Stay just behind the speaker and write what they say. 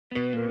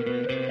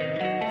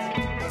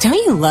Don't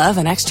you love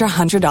an extra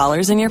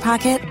 $100 in your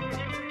pocket?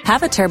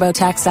 Have a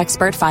TurboTax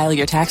expert file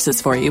your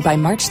taxes for you by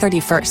March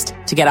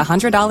 31st to get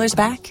 $100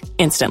 back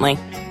instantly.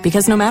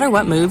 Because no matter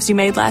what moves you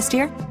made last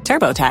year,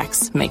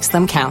 TurboTax makes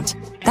them count.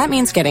 That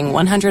means getting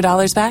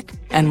 $100 back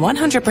and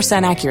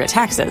 100% accurate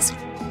taxes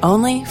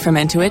only from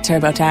Intuit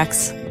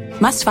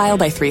TurboTax. Must file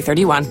by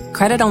 3/31.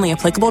 Credit only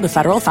applicable to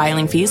federal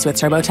filing fees with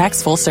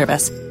TurboTax full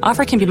service.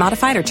 Offer can be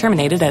modified or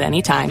terminated at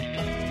any time.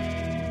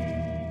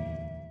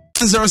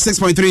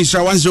 106.3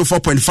 Shra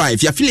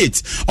 104.5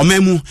 affiliate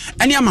omemu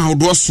ene ama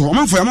hodo so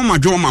omanfo ya mama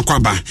dwo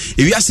makwaba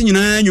ewiase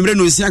nyina nwumre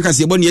no sia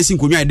Kasiebo ne yesi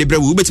nkonwa edebra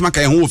wo betima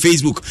kan ho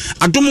Facebook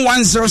adom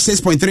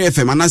 106.3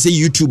 FM anase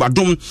YouTube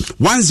adom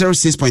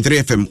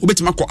 106.3 FM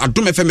obetima ko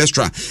adom FM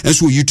extra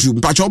enso YouTube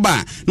mpacho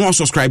ba no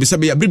subscribe se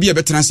be bia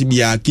betena se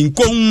bia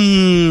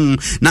kinkom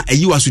na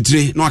eyiwa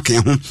sutire na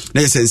akan ho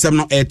na yesensem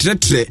no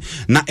etretre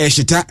na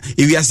ehita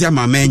ewiase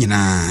ama ma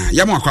nyina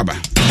ya makwaba.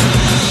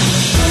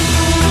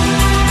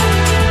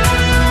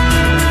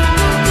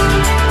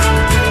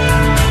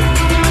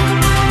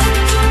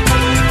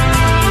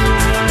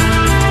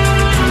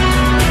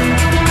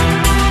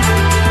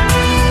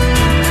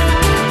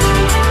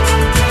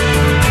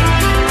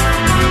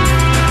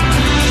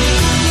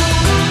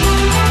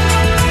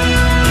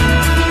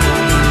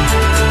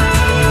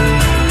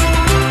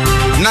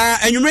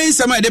 Enyumre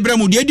sama edebra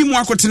mu de mu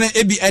akotene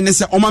ebi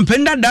enese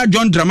omampenda da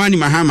John Dramani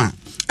Mahama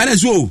ana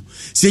so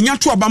se nya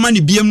to abama ne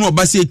biem no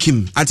obase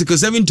ekim article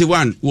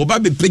 71 wo ba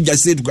be page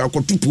said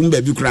akotupu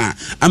mba bi kra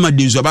ama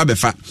de zo ba be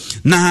fa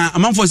na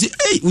amanfo se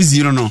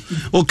uziro no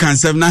o kan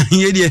sef na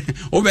ye de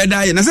o be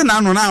da ye na se na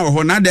no na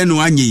ho na da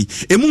no anyi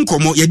emu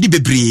nkomo ye di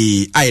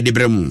bebre aye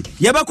debra mu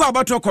ye ba ko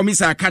abato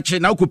komisa kache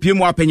na okopie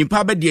mu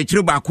apanyimpa ba de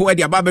akire ba ko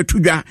de aba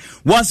betudwa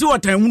wo se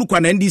wotan hunu kwa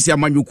na ndisi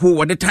amanyuku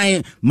wo de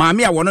tan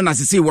maame a wono na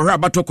sese wo hwe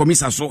abato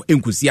komisa so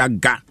enkusi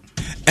aga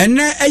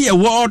ene eye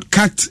World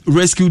Cat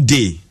Rescue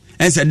Day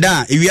ese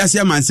da ewiase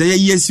amansan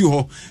ye yesi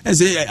ho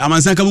ese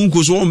amansan ka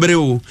munko so ombre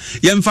o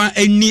yemfa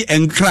eni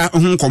enkra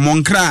honkomo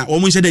nkra o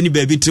mun sheda ni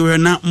baabi tewe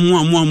na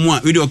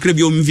moa we de okra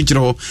bi o mfikire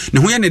ho ne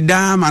ho ye ne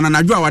da ma na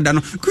nadwo awada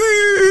no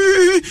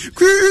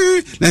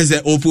na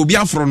ese opo bi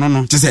afro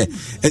no tese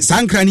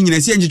sankra ni nyina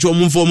se enjicho o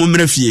mumfo mo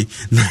mrafie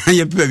na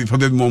ye baabi pa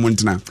baabi mo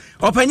ntena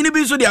opanyini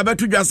bi so de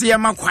abatudwase ye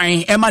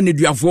makwan e ma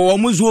neduafo o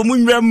muzo o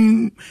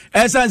munwam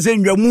esanse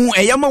ndwamu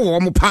eyema wo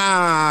mo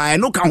pa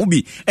eno ka ho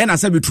bi e na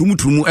sabe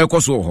turumuturumu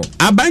ekoso ho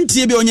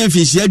abantie bi onye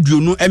mfinhia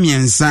aduonu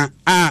emiensa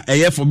a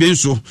eyefo bi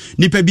nso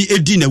nipa bi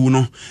edi na wu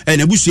no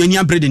na busuani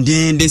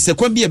abreden de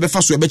sekwa bi e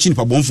befa so e bechi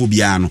nipa bonfo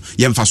bia no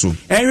ye mfa so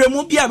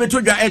enwemu bi a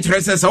betodwa e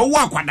kyerese wo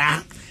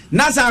akwada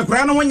na sa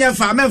akura no wonya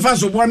fa memfa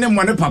so bo ne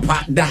mo ne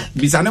papa da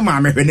bisa ne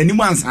ma mehwe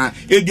nanimu ansa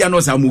ebia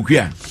no sa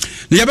mukua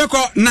yebeko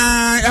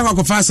na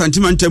yakwakofa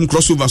santima ntem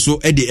crossover so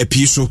e de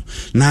epi so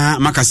na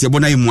makasiebo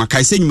na yimu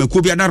akai se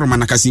nyumakuo bi adaroma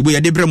na Kasiebo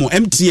ya debremo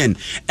MTN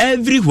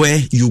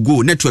everywhere you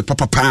go network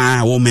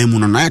papa wo memu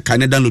no na ka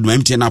ne download my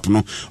MTN app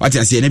no wati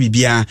ase na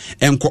bibia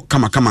enko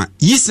kama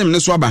yisem ne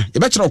so aba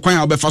yebekira okwan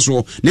a obefa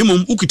so na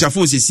mom ukita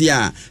phone sisi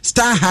a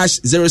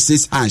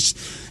 *#06#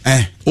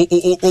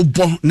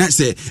 bo na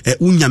se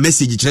unya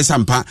message kire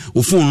sampa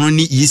o phone no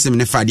ni yisem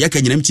ne fa de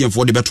aka nyina MTN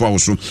for de beto awo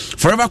so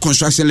Forever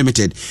Construction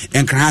Limited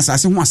enkra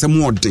asase ho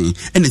asem odin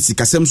ene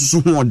sikasem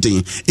susu ho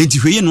odin enti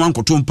hweye no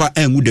ankoto mpa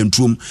angu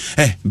dantuom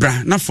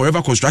bra na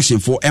Forever Construction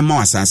for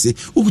ema asase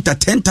ukuta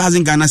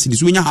 10,000 Ghana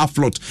cedis wenya half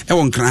plot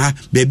won kra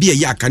baabi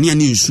ye akane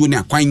ne nsuo ne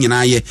akwan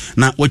nyina ye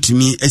na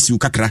watimi asiu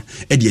kakra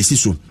de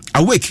asiso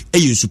awake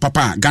eyinsu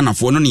papa Ghana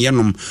for no ne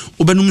yenom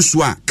obenum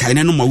so a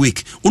kaine no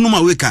awake onum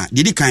awake a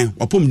de kan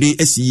wapomden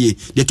asiye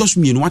de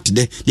tosumie no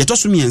watede de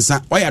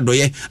tosumiensa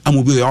oyadoye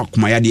amobi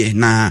yakomayade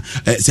na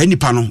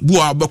sanipa no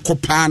bua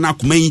bekopa na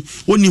akomai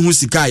oni hu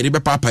sika ire be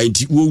papa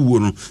enti wowo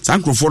no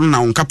sankrofo no na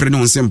onkapre ne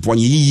onsempo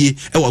yiye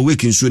ewa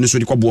awake nsuo ne so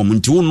de kwabo mu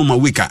nti onum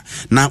awake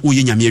na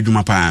oye nyame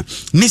adwuma pa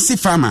nisi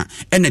farmer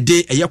ene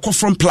de eyekọ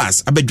from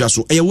plus abadwa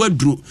so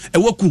eyewaduro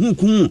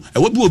ewakuhu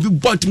ewabi obi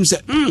botim se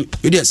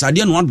ide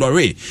sade no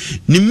adore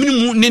ni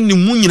minimu ne ni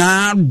mu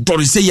nyina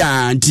dore se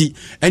ya anti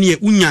ene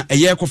unya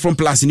eyekọ from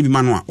plus ni bi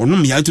mano a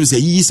onum ya to se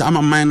yi sa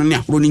amaman no ne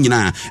ahoro ni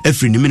nyina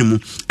afri ni minimu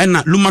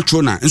ena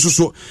lumatrona nso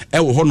so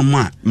ewo ho no mu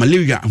a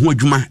malaria ho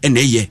adwuma ene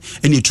eye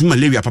ene etu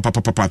malaria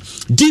papa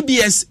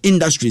DBS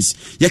Industries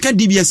yeka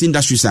DBS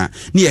Industries a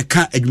ne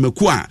yeka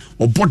adwumaku a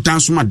obodan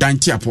so ma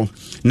danti apo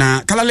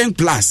na Colorlink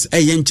Plus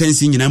eye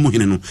nchensi nyina mu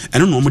hene no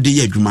ene no mo de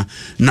ye adwuma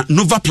na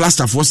Nova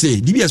Plaster for say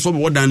DBS for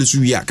wodan so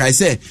wi a kai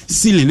say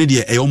ceiling ne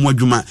de eye omo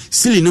adwuma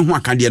ceiling ne ho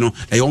akade no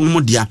eye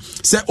omo dia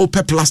say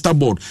ope plaster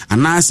board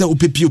ana say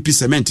ope POP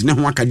cement ne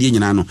ho akade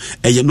nyina no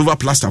eye Nova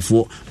Plaster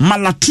for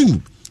Malatu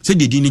say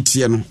de di ni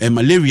tie no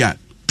malaria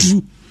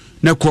 2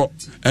 neko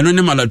eno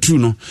ne malatru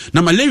no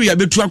na malaria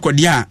betu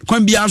akode a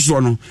kwan bia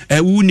so no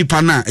wu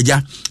nipa na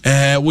agya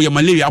wo ya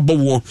malaria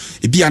abowo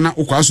ebia na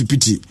okwa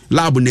asopiti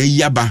lab na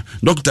yaba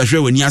doctor hwe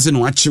wani ase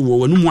no ache wo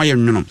wanu mu aye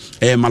nwono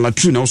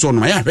malatru na wo so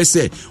no ya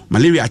hwese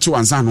malaria ache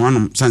wansa no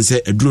anom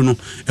sanse aduro no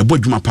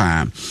ebodwuma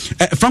pa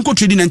Franco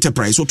Trading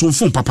Enterprise so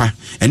phone papa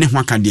ene ho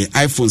aka de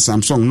iPhone,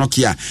 Samsung,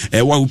 Nokia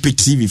wa upe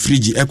TV,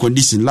 fridge, air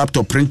condition,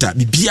 laptop, printer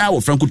bibia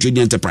wo Franco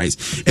Trading Enterprise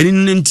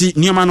eni nti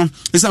niama no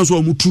esan so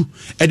amutu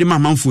ede ma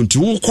manfo nti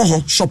wo kɔ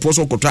ho shop wo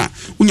so kɔtɔ a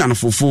unya no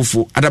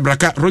fofofo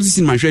adabraka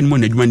Rosin manhwe ni mo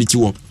na adwuma ni ti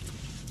wo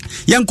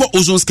yanko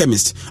Ozon's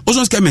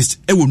Chemist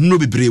ewo nuno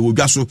bebre wo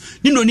dwa so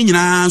ni no ni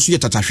nyina so ye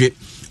tatahwe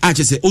a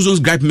che se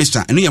Ozon's Gripe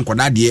Mixture eno ye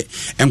nkoda de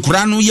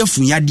enkora no ye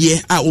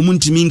funyade a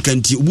omuntimi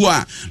nkanti obu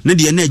a ne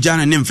de na agya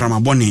na ne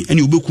mframabone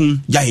ene obekun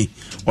jahe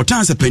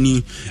otanse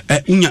pani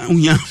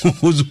unya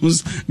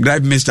Ozon's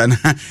Gripe Mixture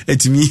na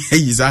etimi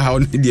eyiza ha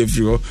on de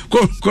afiro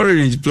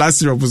courage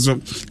plaster of so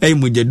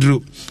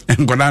mujadru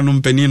enkoda no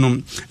mpani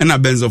no na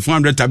benzo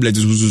 400 tablets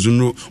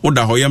zuzunu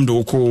oda hoyam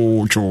de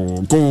ko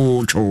cho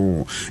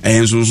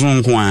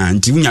enzunzun ko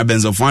anti unya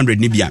benzo 400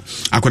 ni bia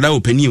akoda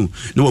opani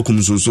na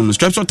wakum sunsun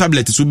strepsil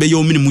tablet so be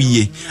yo mu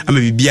yie ama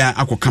bibia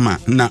akokama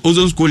na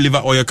Ozon's Cold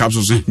Liver Oil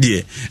capsules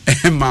de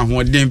ma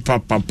ho den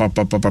papa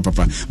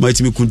ma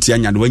etimi kunti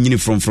anya de wanyini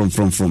from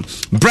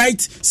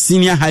Bright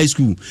Senior High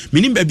School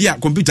minim bia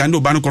computer ndo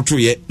ba no koto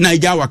ye na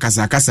ija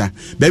wakasa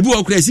baby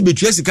wo kura si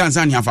betua sika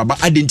ansa ne afaba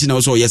adenti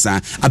na so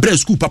yesa abra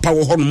school papa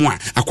wo ho no mu a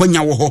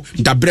akwanya wo ho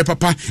dabre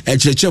papa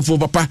chefo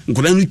papa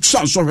nkora no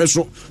twa so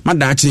hweso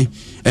madachi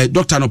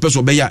doctor no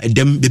person be ya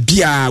edem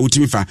bia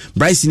wutimi fa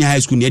Bright Senior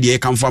High School ne de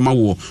kamfo ama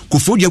wo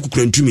kofodia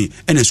kukura ntumi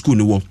ena school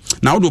no wo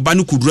na wodo ba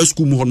no kudura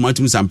school mu ho no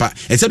matumi sampa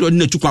ese de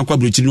na tukwa kwa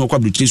bruchiri no kwa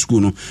bruchiri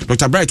school no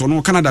Dr. Bright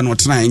ono Canada no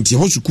tena enti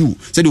ho school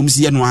se de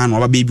omsi ye no ha no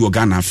aba baby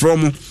Ghana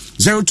from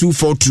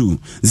 0242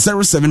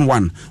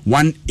 071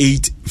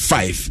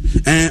 185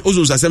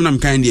 Ozon's asem na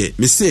mkan de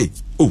me say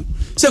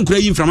se nkura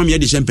yi mframa me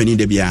de champagne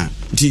de bia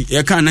nti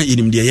ye ka na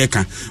irim de ye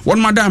ka won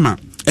madama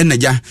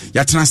enaja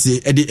ya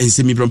transe ede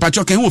ensemi brompa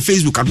choke ho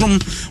Facebook adom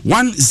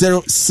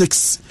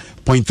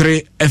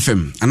 106.3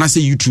 FM and I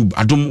say YouTube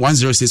adom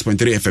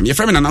 106.3 FM ye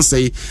frame na na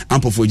say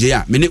ampofoje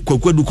ya me ne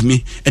kwakwadu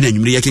kumi ena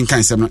nwumre ye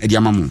kenkan sem no ede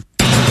amamu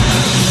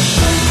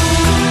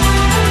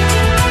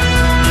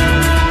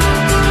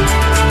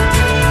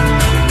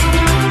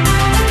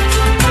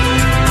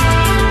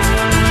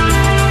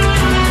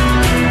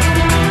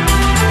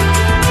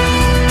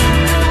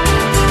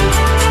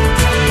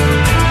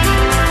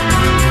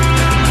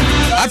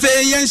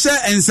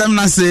ensem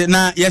na se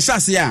na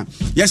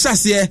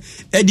yeshase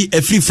edi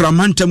afri from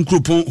Hantem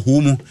Kropon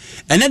homu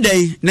ene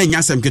dai na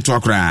nyasem keto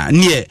akra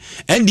ne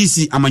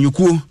NDC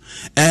amanyukuo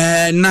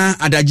na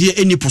adaje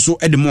eni poso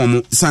ede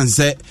momo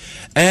sanse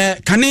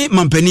kane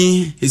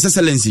mampani His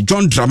Excellency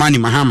John Dramani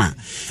Mahama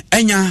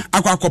enya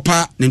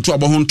akwakopa ne nto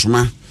obo ho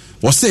ntoma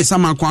wo se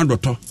sama kwa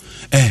doto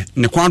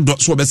ne kwa do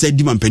so be se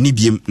di mampani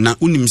biem na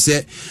unim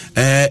se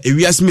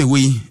ewiasme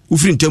we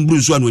ufiri ntamburu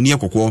nso anu ani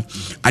ekokọ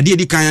ade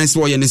edi kan se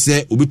wo ye ne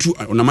se obetu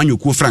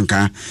onamanyukuo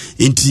franka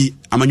enti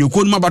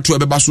amanyukuo no mabato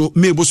ebeba so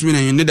meboso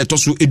me ne de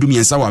toso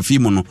edumiensa wa afi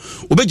mu no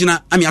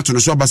obegina ami ato no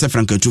so abase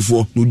franka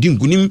tufuo no di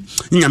nkunim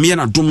nyame ye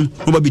na dom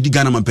no ba bedi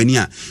Ghana mampani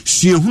a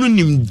suehunu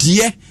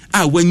nimdie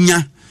a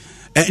wanya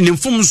ne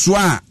mfom so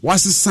a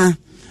wasesa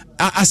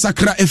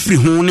asakra efri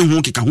ho ne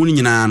ho keka ho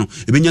nyina no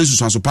ebenya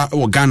nsusu asopa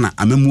wo Ghana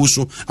amamuo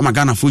so ama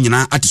Ghana fo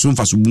nyina atiso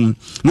mfa so bum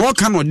no wo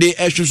ka no de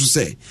ehwe so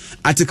se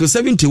article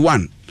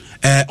 71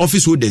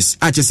 office holders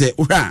achese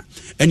ohwa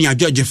eni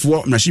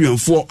ajojefo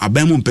mrahyiwenfo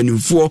abamu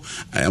mpanimfo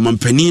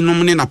mampani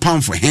no ne na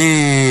pamfo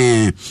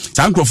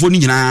sa nkrofo ni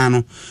nyina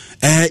no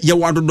ye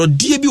wadodo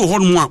die bi wo ho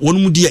no a wonu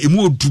mu die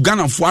emu odu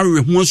Ghana fo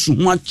awe ho asu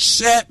ho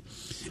ache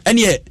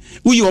ene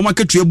uyi o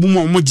makatu abum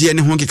o moje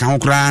ne ho keka ho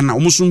kra na o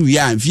muso wi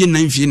a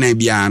mfie na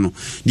bia no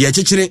de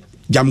akekere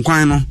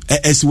jamkwan no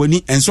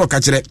esiwani enso ka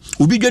kire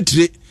obi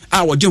dwatire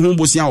a woje ho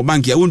bosi a o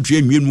bank ya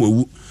wontua nwienu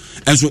awu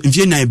enso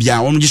mfie na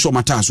bia won gi so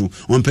mata so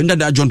on penda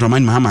da John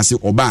Dramani Mahama se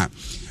oba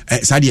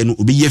sade no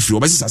obi ye firi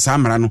obesi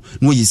samara no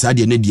no yi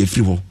sade na de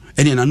firi ho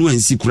ene na no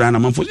ansi kura na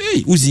manfo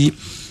uzi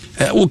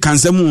o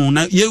kansemu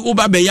na ye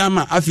oba be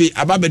yama afi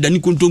ababe dani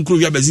kontonkro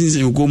wi abazinse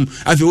yokom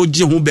afi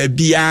oje ho ba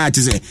bia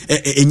tese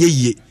enye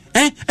yie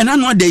ena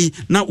no adai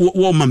na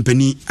wo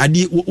mampani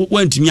ade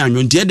wantimi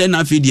anwo ntie de na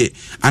afi de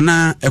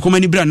ana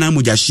ekomani bra na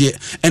mogahye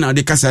ena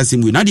de kasa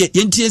asemu na de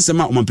yentie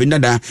sema o mampani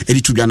dada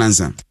edi tudwa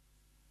nansa.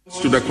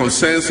 To the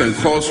concerns and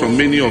calls from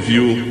many of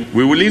you,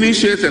 we will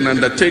initiate and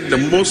undertake the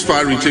most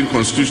far-reaching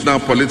constitutional,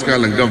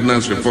 political and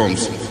governance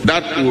reforms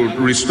that will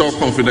restore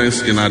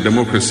confidence in our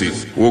democracy.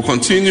 We will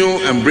continue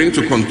and bring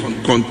to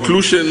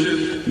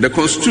conclusion the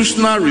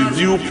constitutional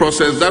review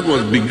process that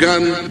was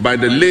begun by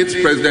the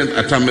late President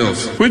Atta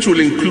Mills, which will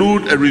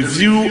include a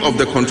review of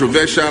the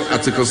controversial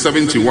Article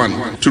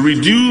 71 to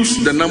reduce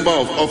the number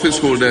of office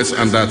holders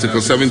under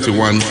Article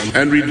 71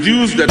 and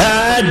reduce the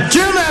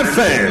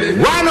FM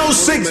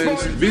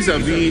 106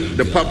 vis-a-vis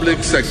the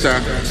public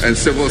sector and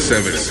civil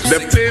service. The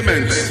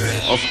payment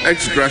of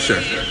ex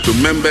gratia to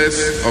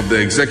members of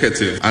the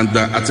executive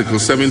under Article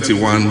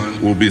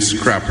 71 will be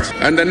scrapped,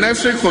 and the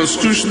necessary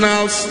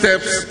constitutional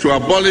steps to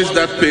abolish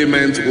that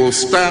payment will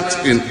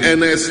start in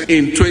earnest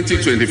in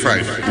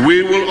 2025.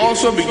 We will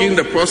also begin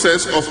the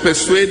process of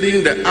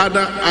persuading the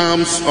other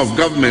arms of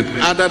government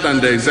other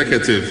than the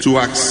executive to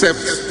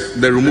accept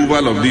the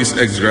removal of these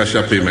ex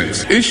gratia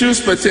payments. Issues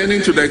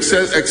pertaining to the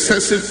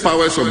excessive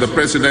powers of the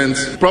president,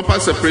 proper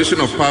separation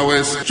of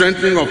powers,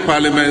 strengthening of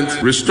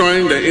parliament,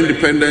 restoring the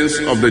independence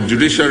of the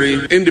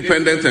judiciary,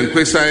 independent and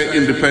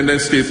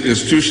quasi-independent state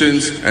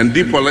institutions, and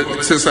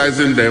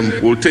depoliticizing them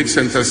will take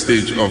center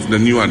stage of the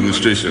new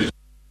administration.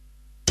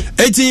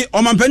 Eti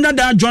omampenda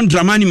da John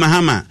Dramani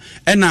Mahama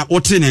ena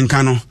otre ne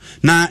nka no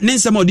na ne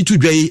nsem odi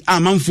tudwai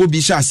amanfo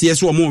bi sha ase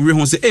so omo we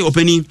ho se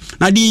opani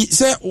na di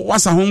se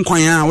wasa ho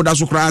nkwan a woda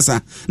so kra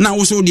asa na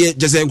wo so de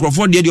jese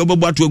nkrofo de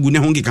obabu ato agu ne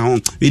ho nkeka ho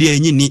we de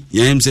anyi ni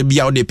yem se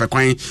bia wo de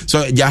pekwan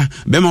so ja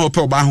be ma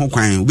opa oba ho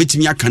kwan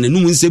obetimi aka na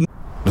num nsem.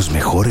 Los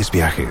mejores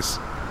viajes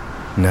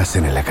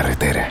nacen en la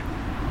carretera,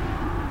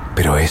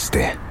 pero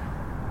este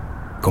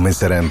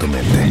comenzará en tu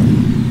mente.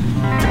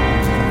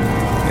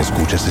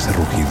 ¿Escuchas ese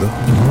rugido?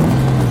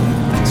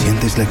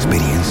 ¿Sientes la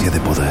experiencia de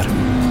poder?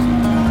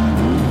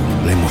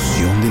 ¿La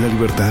emoción de la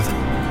libertad?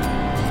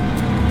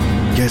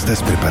 Ya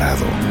estás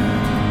preparado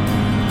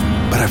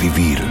para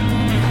vivir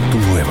tu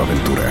nueva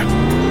aventura.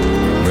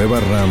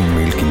 Nueva RAM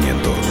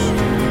 1500.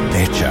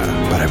 Hecha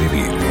para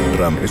vivir.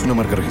 RAM es una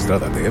marca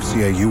registrada de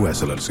FCI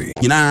US LLC.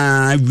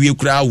 Ina wie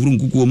kura wuru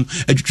nkukum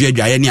atwetwe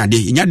adwaye ne ade.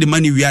 Nya de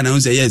mani wi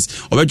ana say yes.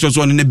 Obetwe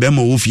so ne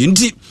bema wo fi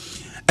nti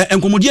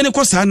enkomodie ne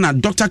kosa na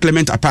Dr.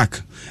 Clement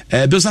Apak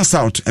Bilsa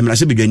South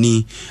emrase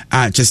bedwani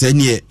a chese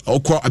ne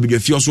okọ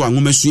abedwafie so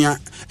anwomasua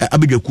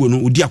abedwakuo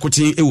no odi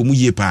akoten ewo mu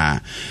yie pa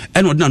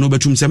ene odina no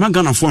betum se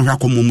magana fo hwa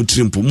akomo mu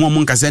trimpo mu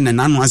nkase ne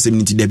nanu asem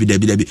nti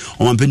dabi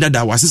omampenda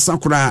da wasesa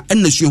kora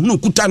enne sue hunu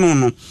kuta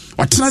no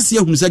watena se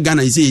ehunu se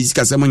Ghana ise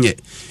isika se monye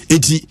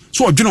enti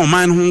so odwena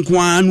oman ho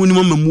nko anu ni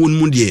mamu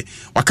mu de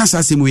wakasa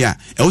asemu ya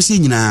wo se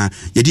nyina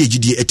ye de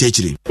egidie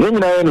etachire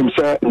nyina yenim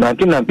se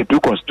 1992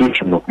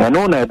 constitution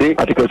no na de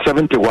Article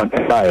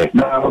 71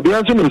 na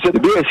obianso nim se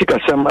be sika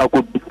sam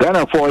akọ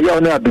Ghana for ya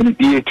na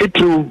abinibie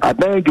titru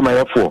adan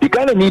dwumayefo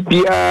Ghana ni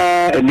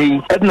bia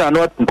eni edna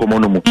no nkomo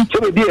no mu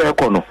se be e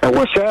kọ no e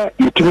wo se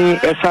yetumi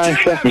esan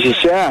hwe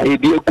nhihye a e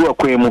bi egu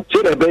akwan mu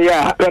se de be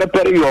ya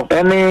perepere yo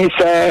eni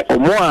se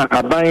omo a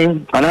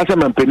aban anase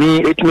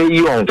mampani etumi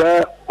yi on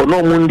se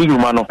ono mundi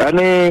nyuma no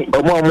ene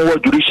omo wo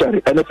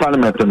judiciary ene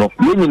parliament no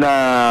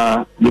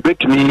nyina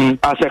yebetumi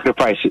a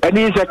sacrifice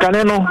eni se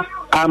kane no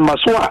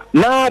amaswa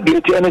na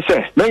de ti ene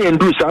se na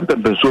yendu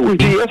sampembe so we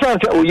ti esan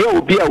se oye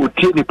obi a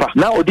otie nipa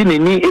na odi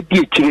neni edi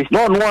ekire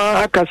na ono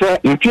aka se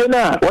ntwe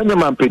na wanya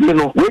mampeni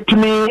no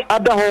wetumi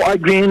ada ho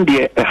adwen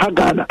de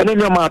Hagana ene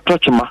nyama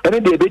atochima ene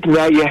de betumi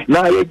aye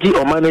na yeji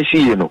omane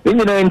siye no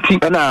nyina nti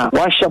na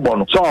wahye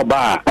no so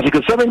oba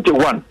Article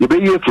 71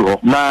 yebeye fro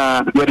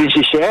na yede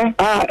hihye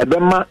a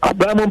ebema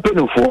abamu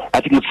mpenufo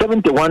Article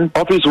 71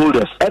 office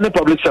holders and the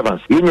public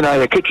servants nyina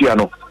ya ketua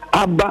no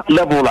aba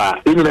level a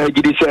nyina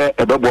gidi se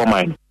ebebo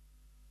mine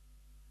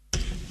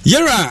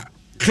Yera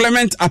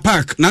Clement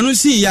Apak nanu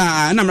si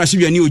ya na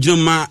mrahwedwani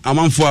ogyinama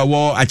amanfo a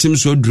wo achim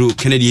so dro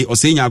Kennedy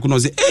osenya akono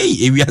se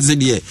ewiase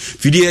de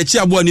fidi echi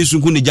abo ani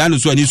sunku ne janu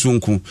so ani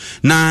sunku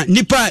na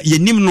nipa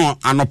yenim no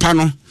anopa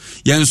no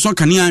yenso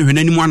kane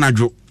anhwenani mu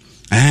anadwo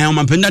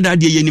omampenda da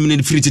de yenim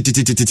ne free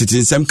titi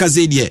nsem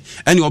kaze de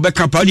ene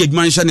obeka pa de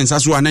adwuma nhya ne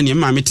nsaso ana ne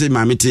maamete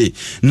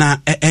na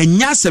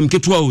enya asem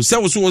keto o se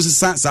wo so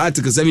sa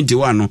Article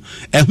 71 no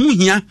ehu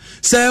hia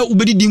se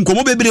ubedidi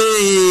nkomo bebre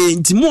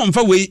nti mo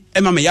mfa we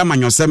ema me ya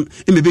manyosem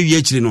emebe wi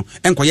akire no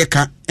enkoye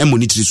ka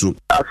emonitiri so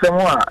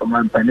asemo a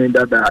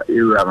omampenda da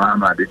era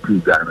mama de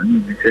tuga no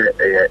ni se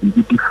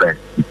e different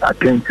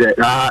akense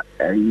a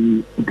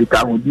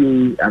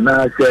dikahudi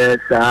ana se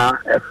sa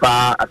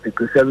fa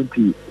Article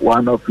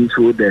 71 of his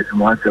holders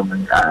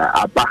mwasem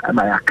aba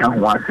na yaka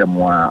ho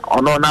asem a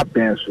ono na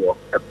benso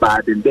ba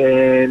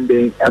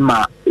den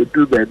ema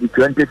etu be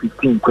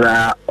 2015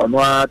 kra ono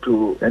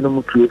ato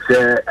enum tu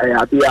se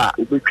abia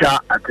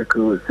obetwa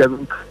Article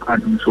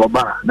 71 so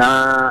ba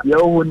na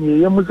yeho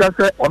ni yemusa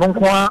se ono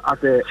nko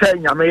ase se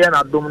nyame ye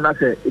na dom na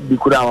se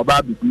dikura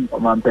oba bibi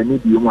omampani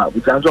bi mu a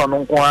buchanso ono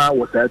nko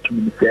wo sa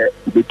tumi se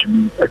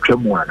obetumi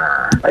atwamu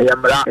ana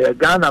ayamra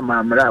Ghana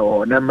mamra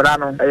o na mra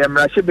no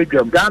ayamra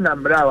shebedwam Ghana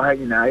mra o ha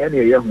nyina ye ne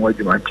ye ho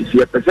adwuma tisi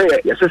ye pese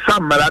ye se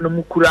samra no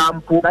mukura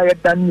mpo na ye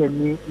dan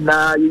ni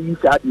na ye yi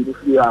sa di ni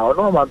fi ha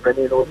ono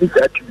mampani no bi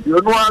sa tumi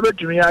ono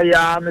abetumi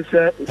aya me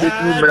se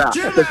Betumra,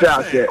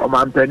 Sassia, or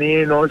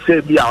Mampanino,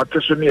 say be out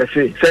to Sonia,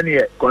 say,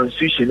 Senior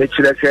Constitution,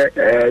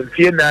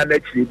 Fiena,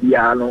 actually,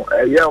 Diano,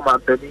 a young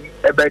Mampani,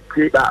 a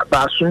Betty,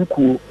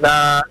 Basunku,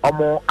 na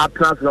Omo,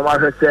 Atlas, no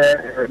matter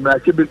say,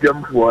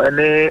 Masibigum for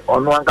any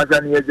on one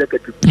Kazani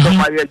executive,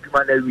 my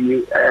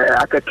human,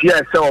 I could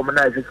hear so many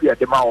at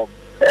the mouth.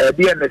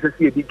 Dear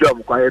necessity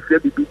job, quiet,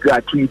 big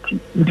gratuity.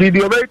 Did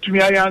you wait to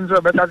me? I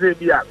answer, but as a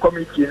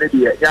committee,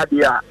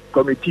 Yadia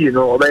committee,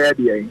 no,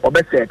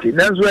 obesity.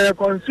 That's where a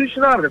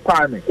constitutional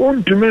requirement.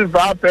 To me,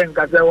 Vapen,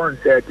 as I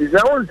once said, is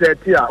I once said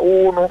here,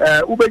 oh no,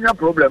 Ubenya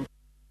problem.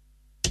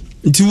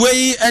 To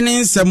weigh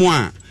any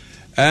someone,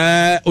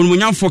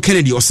 Unmunyam for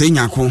Kennedy or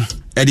Senyako,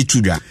 Eddie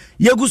Tudra.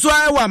 Yeguswa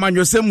wa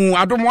manjosemu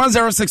adom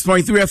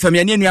 106.3 FM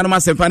ya nienu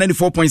yanoma sempa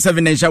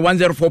 94.7 nensha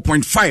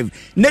 104.5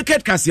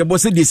 Naket Kasiebo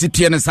se di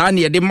sitie ne saa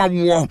ne de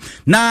mawo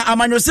na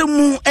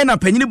amanyosemu ena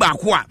panyini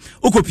baako a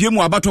okopie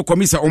mu abato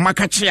komisa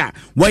omakache a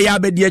waya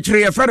abedi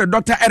akire ye frere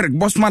Dr. Eric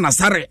Bosman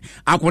Asare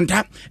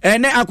akonta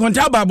ene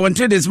akonta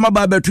babonte de sima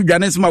baba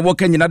tudwane sima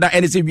woka nyina da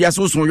ene se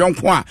biaso so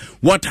yonko a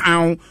what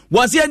town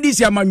was ye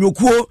dis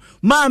amanyokuo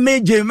ma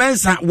meje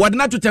mensa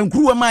wadna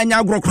tutankuru ma anya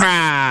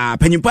agrokra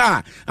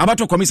panyimpa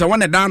abato komisa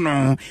wane dano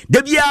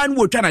debia no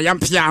wotwa na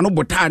yampia no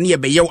botane ye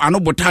beyew ano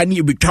botane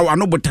ye betwa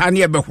ano botane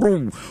ye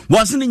behoro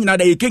wasene nyina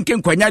da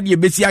yekenken kwanya de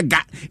besi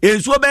aga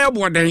ensuo be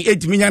boden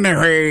etimi nya ne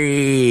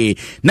hwe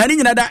na ni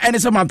nyina da ene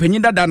se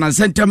mampanyin da na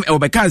sentem e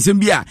obeka nsem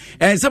bia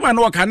ensema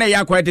no ka na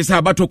ya kwete se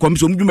abato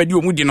komiso mdwumadi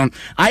omudi no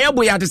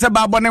ayebo ya te se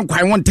ba bone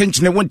kwan won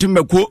tenchine won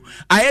temmako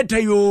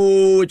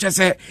ayetayo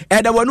chese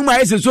eda wanum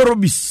ayese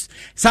sorobis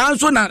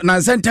sanso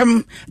na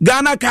sentem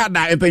Ghana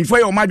kada empanfo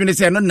ye omadwene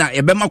se no na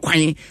ebema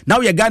kwan na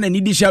wo ye Ghana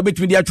ni di sha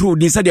betumi dia true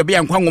din se de be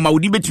yankwa ngoma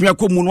wodi betumi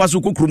akomu no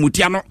aso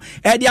kokromutia no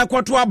e de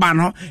akoto aba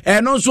no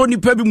no so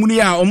nipa bi muni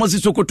a omo se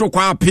sokoto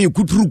kwa ape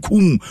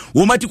kuturukum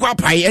wo mati kwa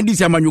pai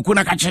endisi amanyuko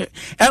na kache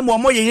mo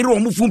omo ye yire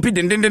omo fumpi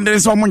dendenden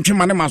se omo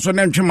ntwema ne maso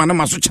na ntwema ne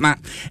maso chena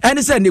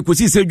ene se ne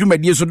kosi se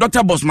dwumadie so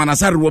Dr. Bosman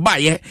Asare wo ba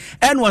ye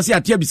ene wo se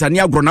atia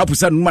bisane agro na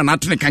apusa numa na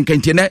atene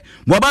kankantie ne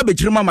wo ba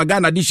bekirima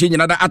magana di hye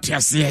nyina da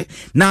atiase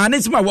na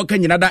ne sima wo ka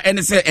nyina da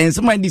ene se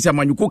ensema endisi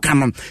amanyuko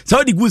kanon se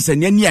odi gu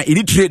sania ni a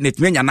iri tre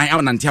netme nya nan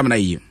aw na ntiam na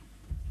yi.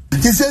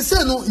 He says,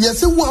 no,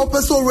 yes, one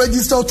person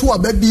register to a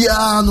baby.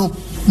 No,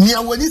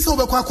 near when it's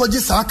over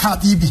Quackwaji Saka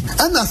DB.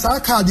 And as our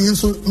card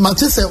is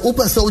Matisse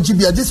Open Soji,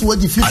 this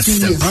was the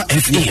 15 years.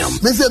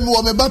 Mr.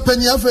 Muameba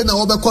Penya and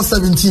Oberco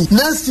 17.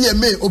 Next year,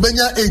 May,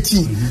 Obenya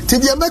 18. Till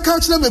the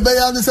American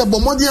Bayan is a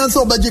Bomodian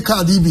Sobaji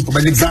card DB.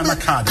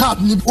 Card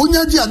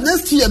Unyaja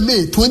next year,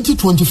 May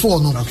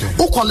 2024. No,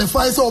 who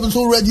qualifies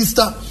also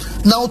register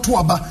now to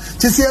Aba.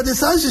 To see the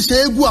Sashi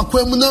Shegu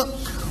Aquemuna.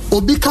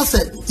 Obi kase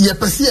ye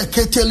pese ye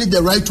keteli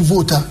the right to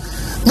vote.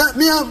 Na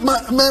me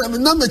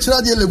na me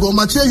chira de lego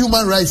ma chira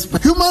human rights.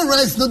 Human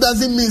rights no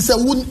doesn't mean say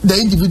the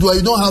individual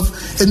you don't have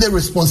any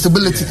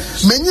responsibility.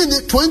 Many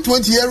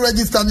 2020 year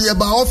register ye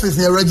ba office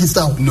ye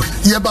register. No.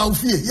 Ye ba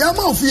ofie. Ye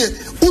ma ofie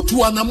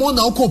utu anamo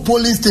na uko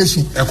polling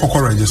station. Ekoko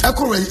register.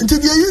 Ekoko register. Until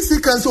the year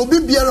sequence obi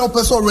biara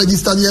person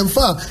register ye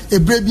mfa e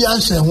brebi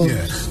anhye ho.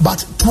 But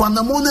to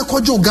anamo na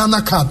kojo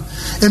Ghana card.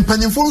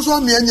 Empanifo so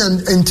me anya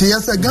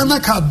entiye say Ghana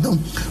card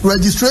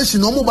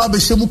registration no mo ba be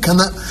shemu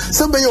kana.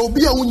 Sembe ye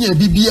obi a unya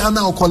bibia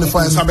na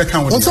qualify.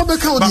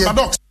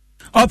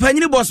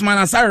 Opanyini Bosman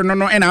Asare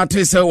no ena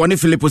atese woni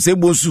Philip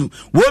Osebosu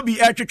wo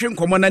bi atwetwe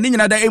nkomo na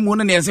nyina da emu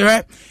no ne se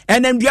hwe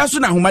enamdua so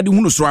na homade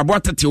hunu so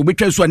abotete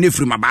obetwa so na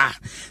frima ba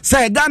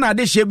se Ghana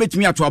de hye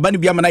betumi ato aba ne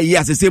bia mana yi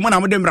asese mu na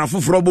mo de mra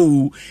foforo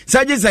bo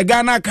se je se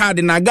Ghana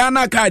card na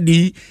Ghana card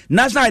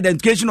National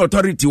Identification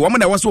Authority wo mo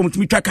na woso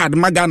mutumi twa card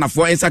ma Ghana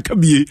fo ensa ka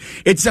bie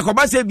etise ko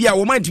ba se bia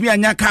wo mantumi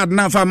anya card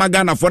na fa ma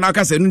Ghana fo na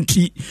aka se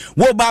nti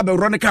wo ba be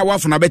ronika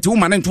wafo na beti wo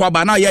ma ne nto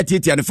aba na ya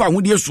tietia ne fa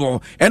hodie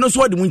so eno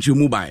so de mu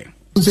nchemu bai.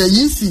 And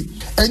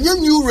your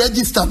new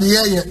register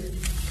here.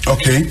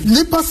 Okay.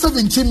 Nipa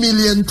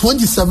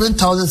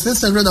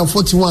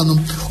 17,027,641.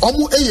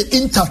 Omu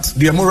intact.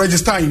 They are more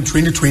registered in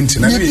 2020.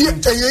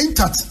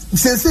 Intact.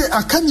 Say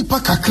I can't nipa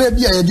kakra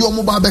bi a yedi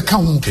omu ba beka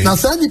ho. Na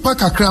say nipa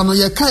kakra no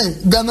ye kan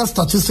Ghana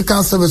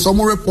Statistical Service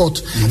omu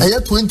report.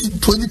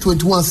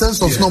 2021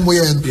 census no mo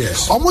ye.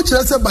 Omu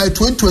kire say by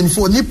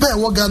 2024 nipa e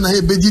wo Ghana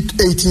he bedi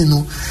 18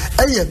 no.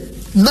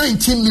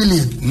 19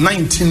 million.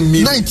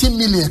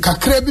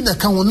 Kakra bi na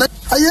kan ho.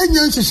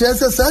 Ayenyan hyehyɛ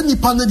sɛ saa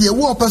nipa no deɛ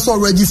wo person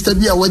register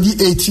bi a wadi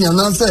 18 and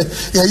answer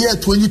year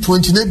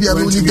 2020 na bia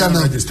no ni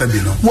Ghana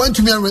want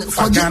to me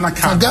for Ghana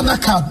card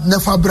na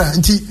fabra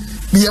nti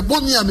me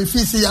boni a me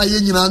fi say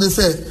ayenyina ne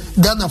sɛ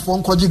Ghana for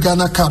nkoji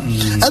Ghana card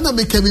and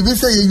me can be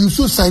say you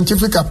use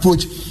scientific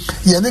approach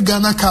ye ne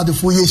Ghana card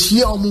for ye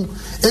hia omo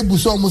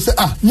ebuso omo say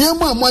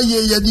niema ma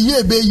ye de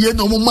ye be ye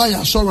no mo my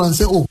assurance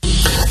say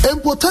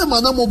Empo time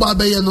na mo ba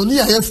be ye no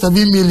near 7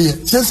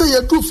 million. Say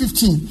ye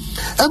 215.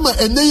 Emma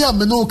eneya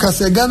me no ka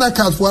say Ghana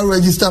card for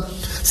register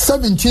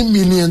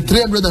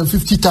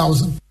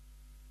 17,350,000.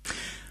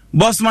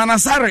 Bossman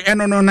Asare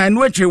eno no na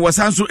nweche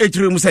wasanso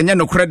etire mu senya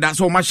no kreda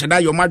so ma hyeda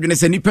yo madwene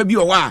se nipa bi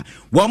o wa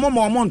wo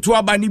mo nto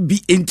aba ni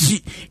bi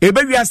enti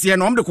ebewiase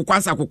no omde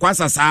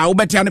kokwasa saa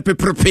obetia ne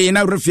peprepe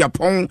na refia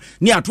pon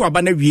ni ato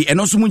aba na wi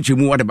eno so mu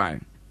nchemu wode ba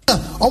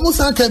almost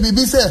like BB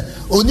said,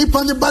 only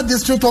Panama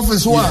district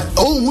office. I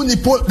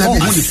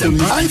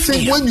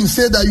think when you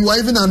say that, you are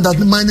even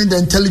undermining the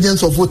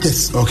intelligence of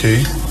voters.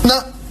 Okay.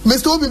 Now,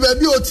 Mr. Obi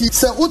baby oti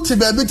say oti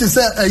baby to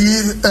say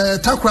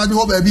takradi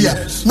ho baby a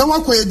na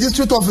wakọ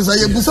district officer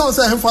ye busa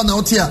say hefa na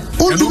oti a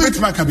onto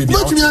betmaka baby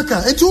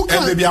enti o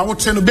kan baby a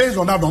wote no based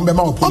on that on be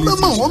ma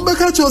policy on be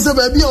ka say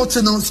baby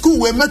oti no school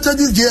we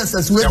Methodist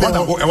JSS we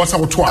e was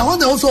auto I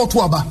want also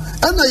auto aba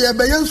and na ye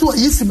be yenso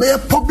yisi be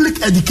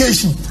public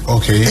education.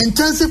 Okay.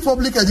 Intensive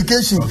public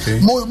education. Okay.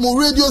 Mo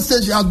radio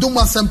station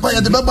adoma sempa ye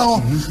de beba ho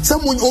say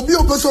mo obi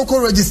o person ko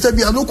register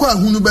bi anoko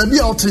ahunu baby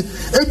oti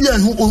e bi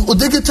o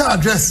digital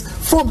address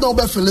no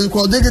be feeling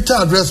ko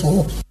digital address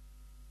wo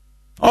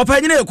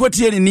opanyine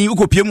ekotie ni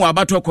ukopie mu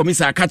abato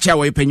komisa akacha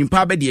wa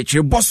ipanyimpa be de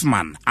ekire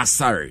Bossman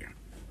Asare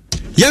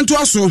yento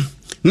aso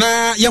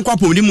na yenkwa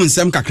pomdi mu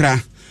nsem kakra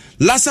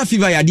Lassa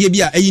fever yade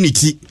bi a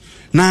ayiniti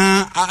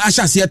na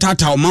ahyase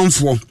tata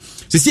omanfo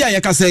sisi a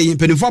yeka say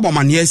penifo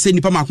abomane se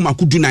nipa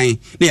makomakudunan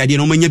na yade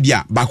no manya bi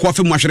a ba ko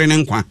afem ahwere ne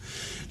nkwa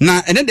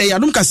na ene de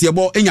yadom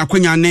Kasiebo enya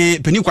kwanya ne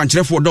pani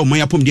kwankyerefo do man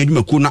yapom de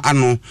adwumaku na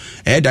ano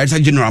Director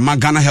General ma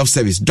Ghana Health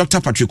Service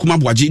Dr. Patrick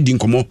Kumabwaji di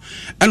nkomo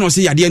ene o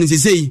se yade ne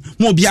sesei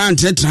mo bia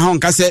antretra ha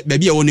onka se ba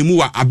bia wonemu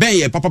wa aben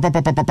ye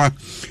papa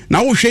na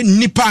wo hwe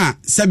nipa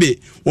sebe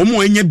wo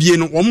mo anya bie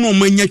no wo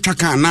mo anya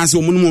twaka na se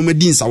wo mo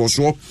madi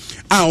nsawoso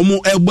a wo mo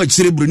egba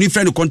kirebru ni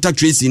friend contact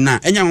tracing na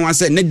enya ho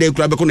ase ne de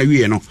kura be ko na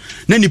wie no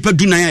na nipa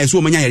dunan ya so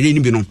wo manya yare ni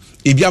bi no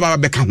ebia ba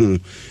beka ho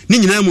ni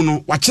nyina mu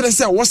no wa kire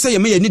se wo se ye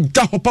me ye ni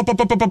da ho papa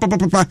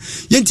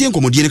yentie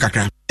nkomodie ne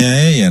kakra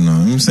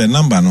no mse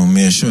number no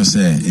me sure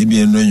say ebi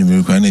eno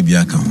nwumiri kwa na ebi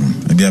aka ho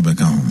ebi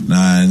abeka ho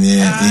na ne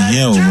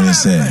ehia o mo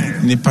say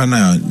nipa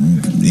na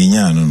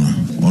enya no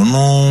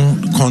ono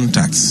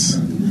contacts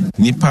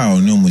nipa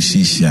oni omo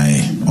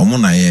hihia omo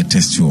na ye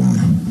test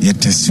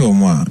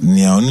omo a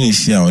ne oni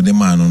hihia o de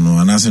ma no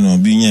anase no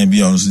obi nya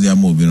bi on so dia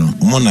ma obi no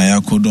omo na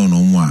ya kodo no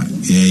omo a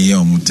ye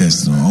omo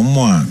test no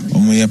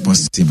omo ye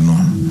positive no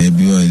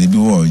ebi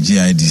wo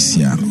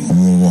GIDC a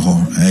omo wo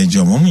ho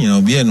ejo omo nya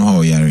obi no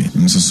ho yare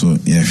nso so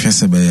ye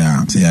hwese be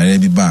ya se yare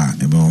bi ba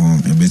ebe ho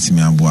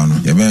ebetimi aboa no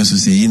ye be so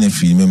se yi na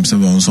free mem se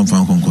be on so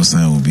fan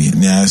konkosan obi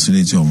ne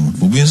isolate omo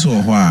obi nso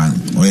ho a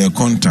o ye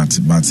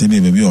contact but se be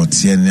o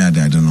tie ne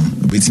adade no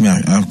obetimi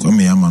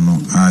akome ama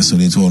no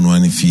isolate ono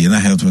ani fie na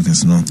health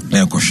workers no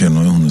e kohwe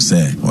no ehunu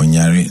se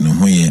onyare no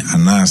ho ye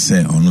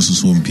anase ono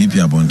so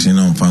mpipi abonten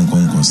na mfa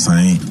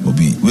konkosan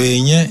obi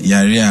we nye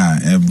yare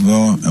a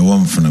ebo ewo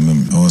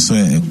mfenamem o so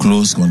a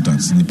close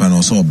contact nipa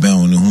no so ben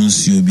ono hu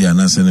nsi obi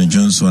anase no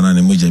Johnson na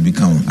ne moja bi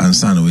kan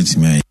ansa na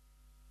wetimi ayi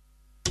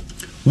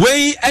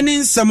we eni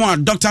nsemo a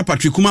Dr.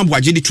 Patrick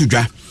Kumabwaji di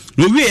tudwa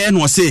no wie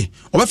no se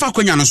obefa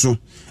kwanya no so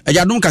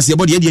Ejadom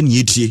Kasiebo de ne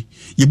yetie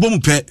yebom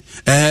pe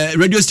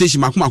radio station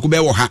makomako be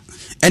wo ha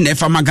ene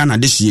efa magana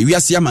de hye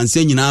wiase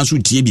amanse nyina so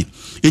tie bi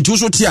enti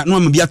so tie no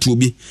am bi ato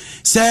bi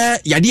se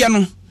yade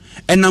no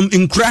enam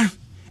nkura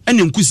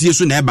ene nkusie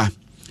so na eba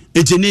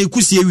enti ne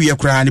kusie wie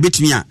kura ne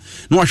betimi a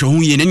na wahwe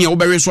ho yie ne wo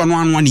bewe so no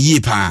anu ne yie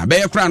pa be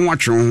kura no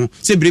atwe ho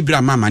se birebira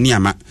mama ne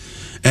ama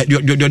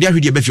de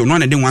ahwede be fi no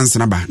na de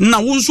wansana ba na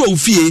wo nso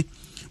ofie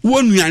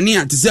wo nuane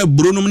a te se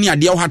buronom ne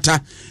ade wo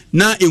hata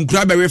na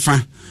nkura bewe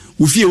fa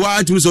ufie wa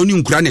atum so ni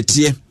nkura ne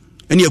te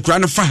ene akura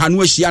no fa ha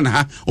no ahia na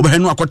ha obehwe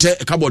no akote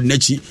cupboard na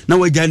chi na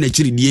wagya na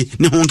chiridie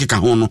ne ho nkeka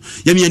ho no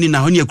yamia ni na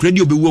ho ne akura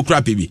di obewu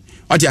akura pe bi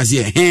ati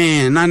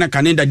ase na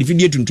canada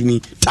difidie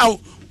tuntumi taw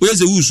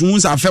oyeze usu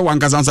nsa afa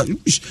wankasa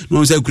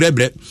no se akura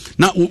bre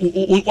na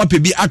wape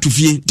bi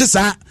atufie te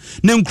sa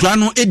ne nkura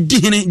no edi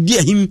hene di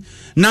ahim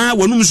na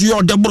wanum so ye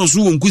odeboro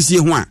so wonkusie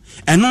ho a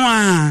eno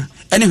a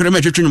any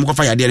remedy to nyum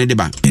kofa yade ne de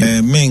ba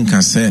men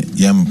ka se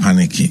yam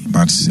panic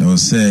but o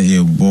say ye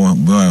bo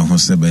ho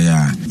se be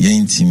ya ye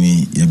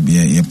ntimi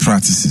ye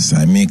practices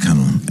I make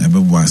no e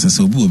be bo ase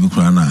se obi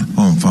kura na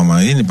on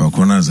fama ye ni pa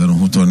kura na zero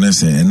ho to ne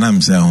se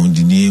enam se ho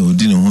dini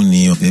odi ne ho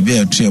ni e be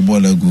atue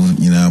bola gu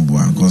nyina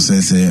aboa ko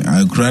se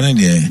akura ne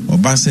de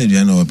oba se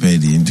dua na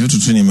opedi nti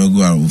tutu ni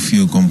magu a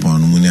ofie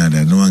compound mu ni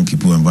ada no one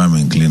keep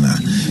environment cleaner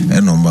e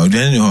no ba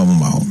dua ni ho mo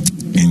ba ho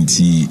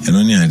enti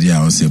eno ni ade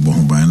a o se bo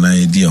ho ba na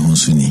e di ho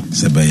suni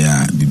se be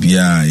ya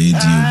bibia e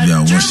di obi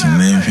a washing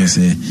na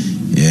enfese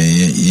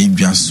ye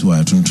dwaso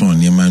a tonton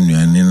ne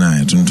manuane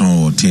na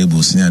tonton o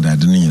tables ni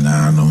adade ni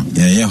nyina no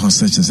ye ho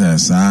se che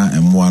sa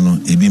emmoa no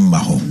ebi mba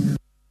ho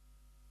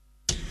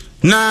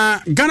na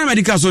Ghana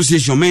Medical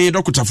Association me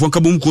Dr.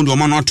 Fonkabum Kondo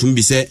ma no atum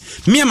bi se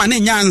me ma ne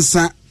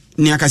nyansa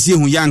ni akase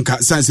hu yanka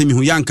sanse mi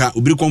hu yanka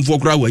obiri konfo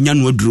kura wanya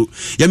no aduro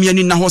yamia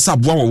ni na ho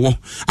saboa wowo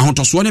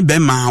ahotoso ne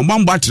bema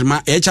ombambo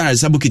atrema HR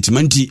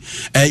sabukitimanti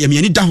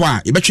yamia ni da ho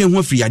a yebetwe ho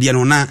afiri ade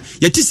no na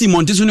yatisi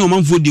monteso ne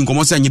omanfo di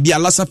nkomo sa nya bia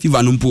Lassa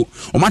fever no mpo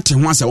omate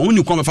ho asa won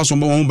ni kwa mefa so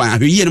mbo won ba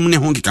ahwe yie ne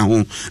ho nkeka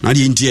ho na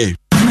de ntie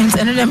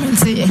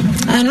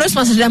nose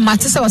mask dem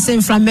matisa was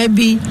saying from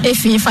maybe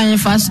if you find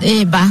fast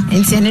ba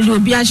nti ene do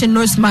obi anche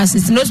nose mask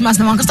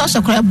na wankasa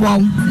shakora bo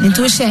nti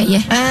o share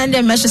ye and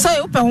dem measure so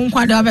you pe won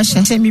kwa de ba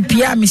she se mi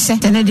pia mi se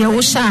ene de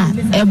o sha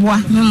eboa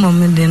me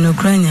mom de no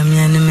kra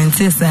nyamia ne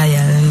mentisa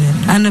ya ne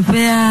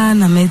anopea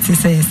na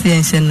metisa ye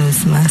enche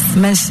nose mask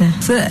measure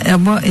so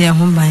ebo ye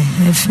ho ban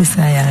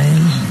efisa ya ne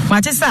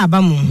matisa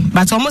aba mu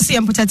but almost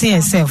you protect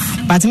yourself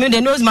but me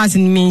the nose mask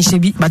me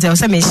shebi but I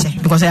say me she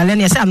because I learn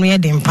yourself no ye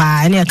dem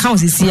pa ene account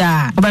si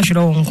a obahwere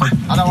wo nkwa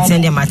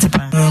send dem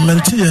atipa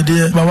menti ye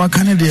de ba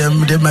wakane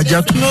de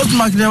majato nose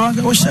mask de wa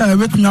o sha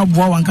wetu na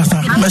boa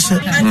wankasa measure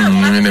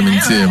me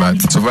menti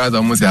but so far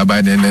almost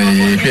about the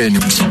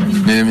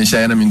me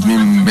share na me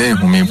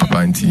hu me papa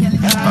anti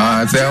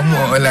say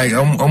like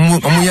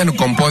ye no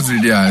compulsory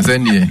there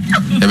send ye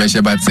be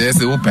she but say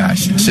opa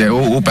she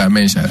opa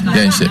mention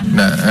ye she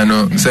na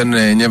no send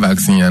nye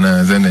vaccine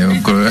na send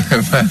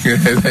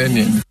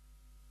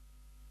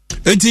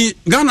enti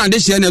Ghana de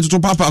share ne toto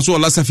papa so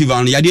lassa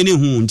fever no yade ne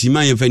hu nti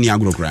man ye fani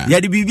agro kra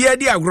yade bibia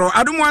di agro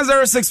adom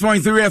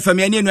 106.3 FM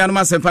ye ne nuanum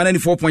asempa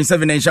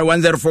 94.7 and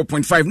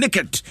 104.5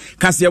 Naket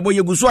Kasiebo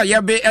yeguso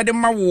ayebe ede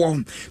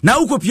mawo na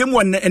ukopie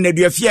mu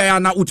enaduafia ya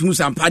na utumu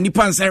sampa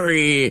nipa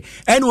nsere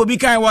and obi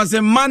kan was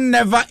a man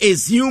never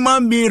is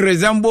human being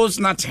resembles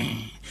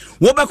nothing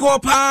wobeko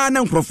pa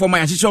na nkrofoma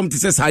ya hihom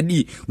tese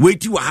sadi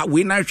weti wa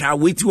we na hwa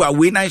weti wa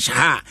we na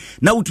hwa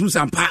na utumu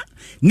sampa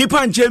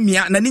nipa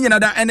nchemia na ninyana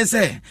da ene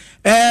se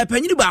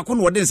panyini baako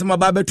no wode nsema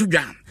ba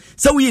betudwa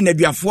sa wi na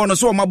duafo no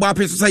so o mabo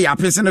apeso sa ya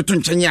apese ne to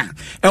nkyenya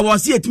wo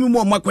se etimi mu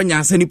o makwanya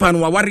asa nipa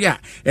no waware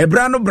a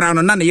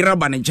brano na ne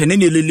yeraba ne nkyene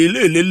ne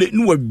lelelele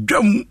no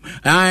wadwam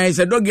ai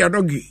se dogi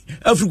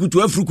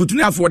afrukutu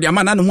ne afo de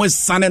ama na ne ho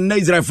sane na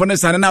Israel fo ne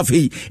sane na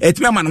afei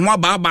etimi ama ne ho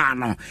aba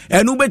no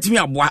enu betimi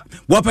aboa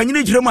wo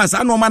panyini kyerem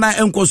asa no ma na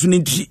enkoso ne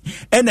nti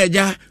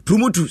enaja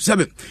tumutu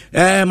sebe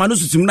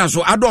manusu timna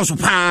so adoso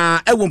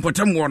pa ewo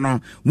mpotem wo no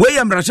we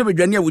yamrashe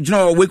bedwane a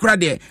wugina we kura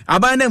de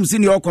aban na msi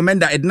ne o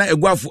commander Edna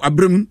Egwafu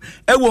Abram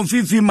ewo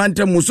mfifi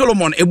mantem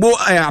Solomon ebo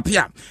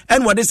apia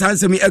en wode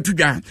sansemi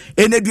atudwa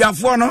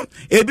eneduafo no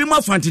ebi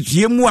ma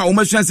fantetie mu a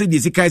omasua se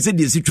disi kai se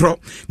disi tro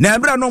na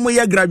ebra no mo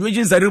ye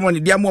graduation ceremony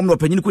dia mo no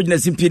panyini ko gina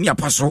simpie ni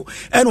apaso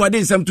en wode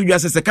nsam tudwa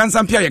se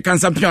kansampia ye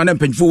kansampia na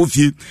mpanyifo wo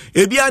fie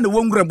ebi a ne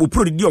wongura bo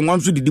pro di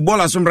onwanso di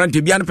bola so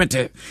mrante bia ne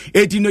pete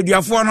eti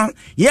neduafo no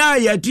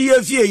ya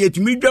tie fie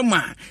yetumi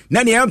dwama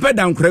na ne yampa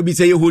dankora bi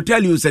se ye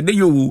hotel you se de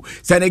yo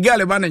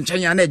Senegal ba na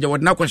nchanya na eje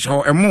wodna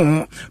kwhyew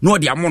emu no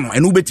de amo no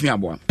enu betimi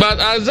abo. But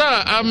as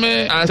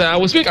I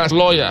will speak as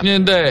lawyer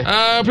in there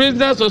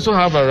presidents also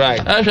have a right.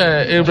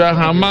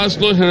 Abraham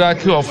Maslow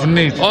hierarchy of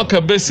needs, okay,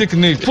 basic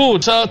needs,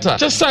 food, shelter,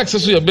 just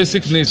access to your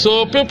basic needs.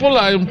 So people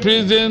are in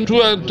prison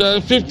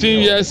 15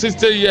 years,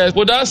 60 years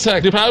without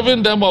sex,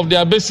 depriving them of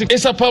their basic.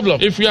 It's a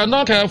problem. If you are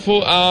not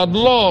careful, our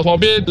law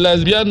forbid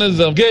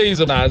lesbianism,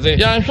 gayism,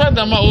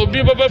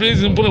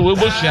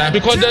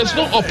 because there's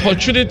no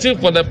opportunity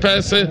for the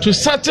person to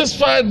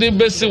satisfy the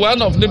basic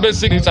one of the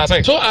basic needs.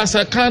 So as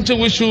a country,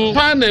 we should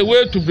find a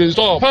way to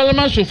brainstorm.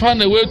 Parliament should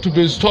find a way to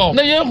brainstorm.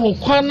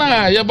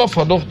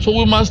 So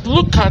we must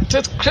look at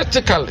it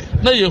critically.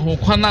 The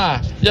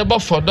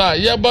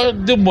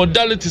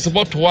modalities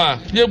about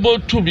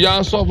to be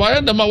answered.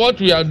 What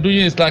we are doing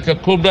is like a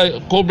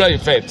cobra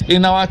effect.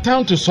 In our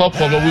time to solve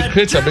problem, we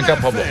create a bigger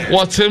problem.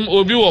 What him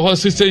Obi will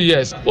say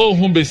yes. Oh,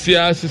 whom be say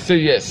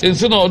yes.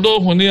 Instead of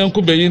those who need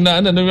to be in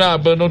and then we are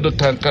burning the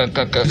can.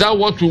 That's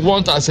what we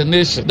want as a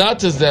nation.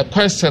 That is the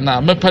question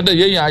now. Me pade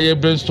ye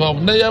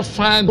brainstorm. Now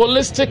find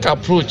holistic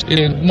approach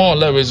in more or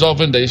less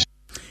resolving the issue.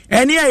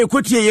 Eni ya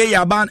ekotie ye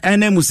yaban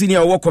ene musini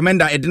ya wo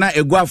commander Edna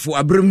Egwafu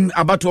Abram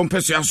abato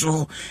mpeso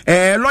so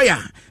lawyer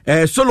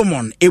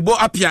Solomon ebo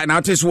apia na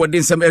ateso wode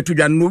nsem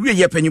atudwa no wie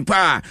ye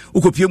panyimpa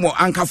ukopie mo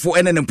ankafo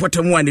ene ne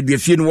mpotemu ane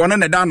duafie no wona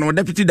ne da no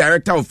deputy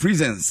director of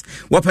prisons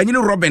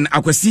wapanyini Robin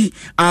Akwasi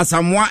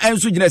asamwa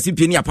enso gina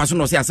sipie ni apaso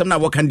no se asem na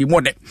wokan di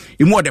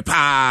mode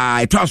pa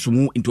eto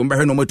asomu into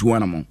mbehwe no matu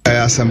wana mo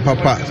asem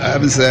papa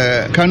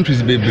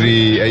countries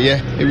bebre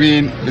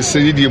even the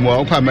city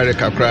mo kwa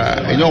America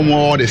kra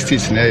enyo the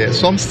states na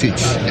some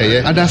states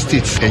other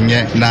states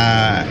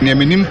na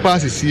nemenim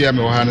pass sia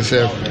me wa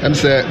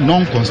say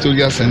non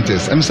custodial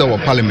centers say wa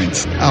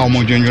parliament a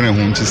mo dwonwere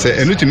ho nti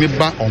say enu timi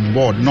ba on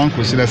board non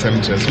custodial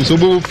centers so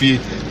bo fie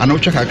ana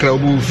otwa kakra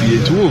bo fie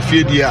ti wo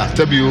fie dia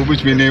tabi wo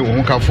betumi ne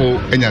wo kafo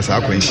enya sa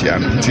akwanhia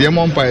no nti ye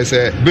mo mpa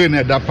say be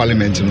na da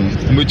parliament no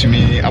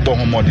betumi abo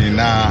ho modern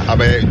na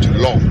abaye to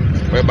law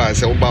whereby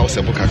say oba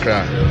se bo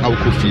kakra na wo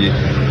kofie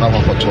na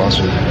wa foto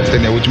aso say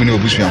na wo betumi ne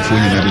obusuafo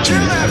nyina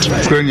betumi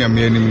krania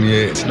me anim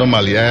ne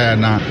normally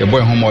na the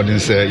boy home modern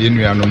say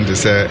yenuanom de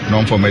say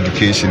non form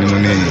education mu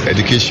ne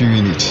education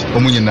unit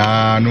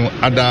omunyina no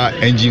other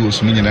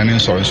NGOs munyina ne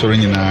so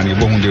nyina ne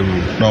bohu de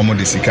rule na omo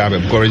de sika be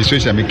because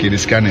registration make the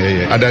scan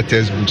other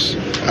textbooks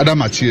other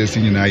materials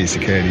nyina ye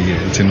sika ye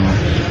ntino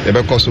e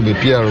be cost be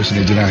PROs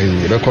ne gina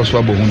he be cost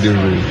wa bohu de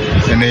rule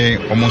ene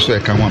omo so e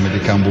ka ho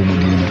medical bo mu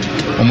di no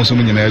omo so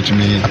munyina atumi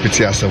betumi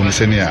apete asɛm no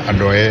sɛnea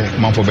adɔyɛ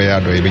manfo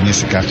bɛyɛ adɔyɛ bɛnya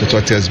sika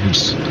total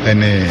textbooks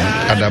ɛne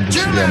other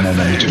books bi a ma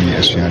betumi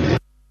asuade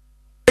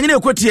Nyine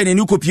kotie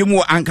ne kopie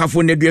mu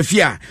ankafo ne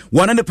duafia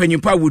wana ne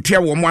panyimpa wotua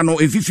wo mo ano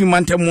efifi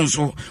mantamu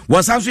nso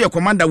wasanso ye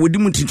commander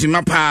wodimu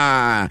tintima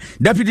pa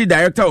deputy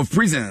director of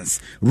prisons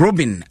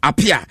Robin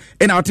Apia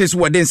ena otis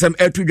wode nsem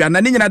atudwa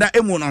na ne nyina da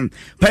emu no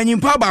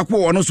panyimpa ba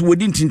ko wono so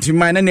wodi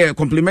tintima na ne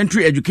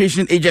complementary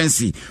education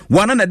agency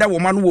wana na da wo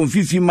ma no wo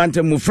fifi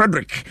mantamu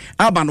Frederick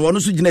Aban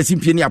wono so gina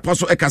simpie ni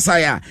apostle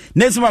ekasaya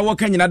na nsema wo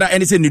ka nyina da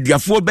ene se ne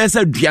duafo be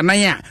sa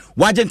duanan a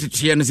waje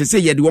nteteye no se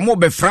ye de wo mo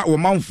befra wo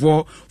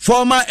manfo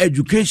formal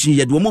education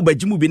yet womo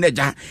bajimu bi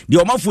neja de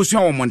o mafo so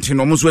awon monte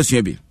no mo so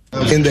asua bi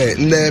in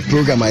the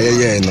program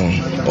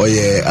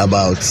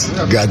about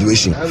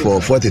graduation for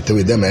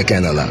 43 them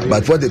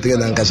but 43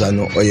 nankasa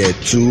no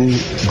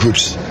 2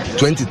 groups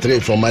 23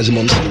 from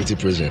maximum security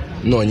prison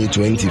no only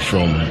 20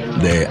 from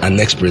the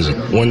annex prison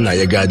one na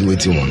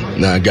graduating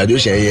one na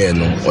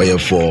graduation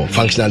for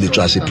functional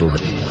literacy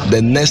program the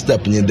next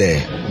step in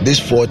there this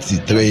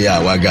 43 year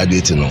we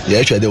graduating no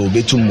actually will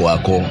be two more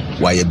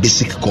why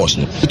basic course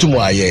no two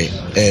more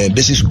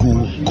basic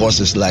school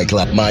courses like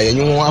my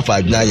you want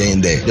 5 na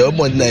in there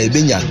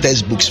been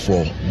textbooks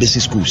for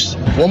basic schools.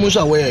 One most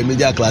aware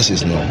media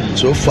classes now.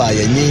 So far,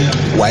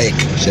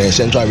 WAEC,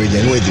 Central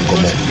Region,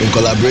 in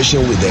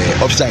collaboration with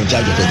the officer in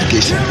charge of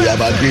education, we have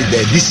agreed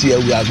that this year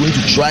we are going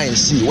to try and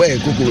see where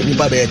Koko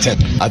Nipa be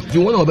attend. If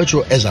you want to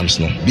better exams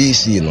now,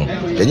 BC no,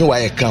 then you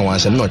WAEC can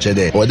once I'm not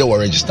there or they will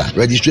register.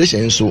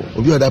 Registration so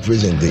we other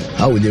present day.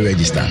 How will they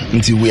register?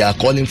 Until we are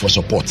calling for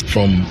support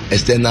from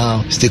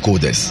external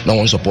stakeholders. No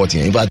one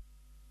supporting. In fact,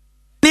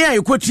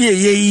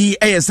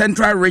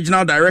 Central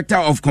Regional Director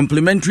of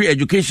Complementary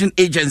Education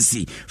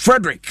Agency,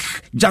 Frederick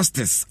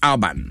Justice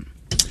Alban.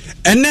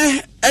 And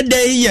a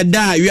day ya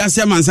da we are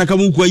Mansaka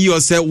Mukwa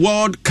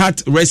World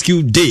Cat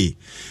Rescue Day.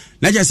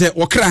 Naja se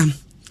wakra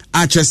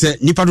achese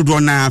nipa dodo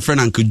na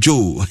friend Uncle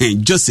Joe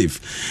Joseph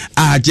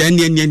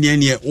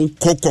nye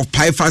ukoko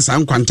paifa sa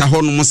nkwanta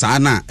ho no sa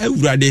na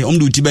awurade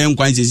omdu tiba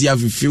nkwan sesi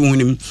afifi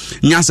hunim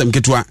nyasam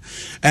ketwa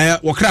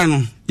wakra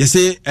no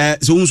yese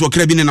so unso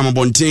wakra bi ne na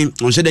mabonten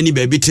onhye ni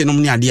baabi te no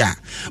ne ade a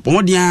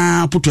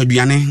bomodia poto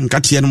aduane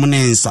nkate no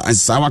ne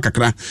nsa wa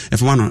kakra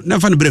efoma no na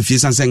fa no brafie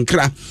sanse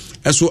nkra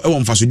eso ewo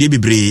mfasode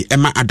bebre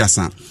ema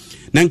adasa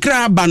na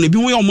nkra ba no bi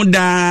ho ye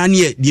omoda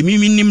ne de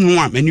miminim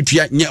no a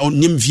manitua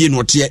nyem fie no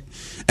ote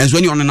enso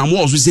ni ono na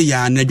mo oso se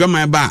ya na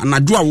dwaman ba na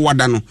do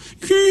awada no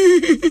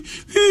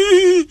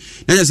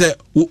na se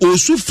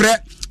osu frɛ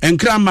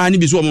nkra ma ni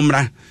bi so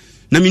omomra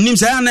na minim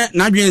se ya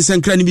na adwen se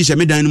nkra ni bi hye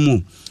medan no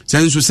mu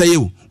senso se ye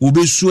wo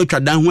be su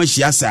atwada ho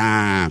ahia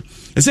saa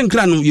ese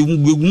nkra no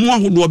mu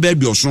ahodo ba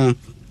bioso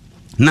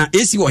na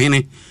esi wo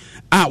hene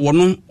a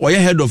wono oye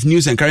head of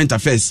news and current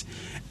affairs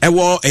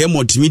ewo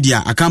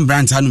multimedia akam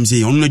brand hanum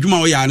se ono adwuma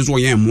wo ya no so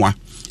oye mmoa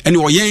ene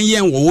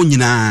oyen wo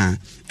nyina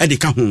e de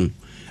ka ho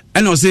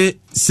ene o se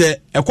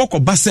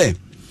ekokoba se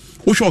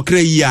wo hwe okra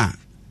yi a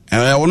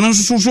ono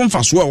nso so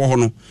mfaso e wo ho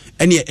no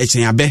ene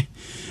echen abe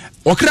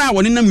okra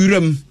woni nam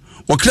yuram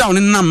okra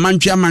woni nam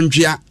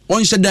mantwea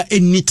onhyeda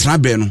eni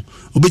trabe no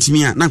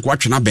obetimi a na kwa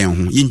twena ben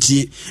ho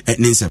yinti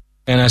ne nsem.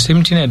 And as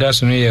something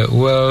that's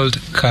World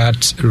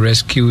Cat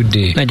Rescue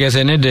Day. Na guess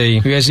any day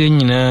we are seeing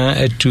na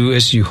etu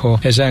esiho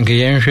esanke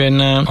yenhwe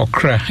na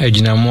okra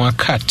aginamoa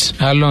cat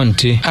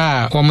alonte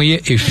omo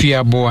ye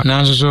efiaboa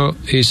na so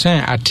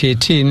esan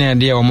atete na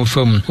de omo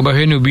fam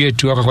obahwe na obi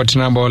etu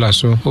akakotena bola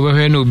so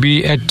obahwe na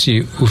obi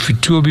eti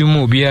ofituo bi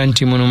mu obi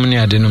antimunum ne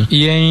ade no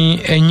yen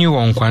enyi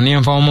won kwane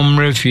mfa omo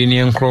mrafie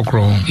ne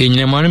nkrokro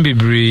enyinama no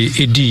bebre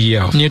edi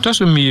ya ne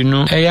toso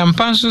mienu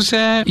eyampanso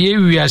se ye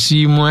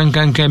wiase mu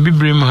ankanka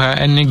bibrim ha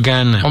ene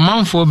Ghana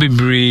omanfo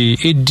bebre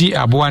edi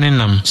aboa ne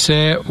nam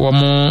se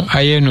womo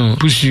ayenu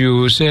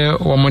pusuo se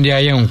womo de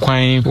ayen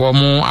kwan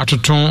womo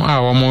atoton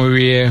a womo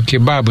wie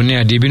kebab ne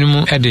ade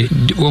binumu ede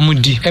womo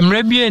di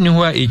emra bia ni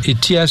ho a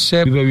etia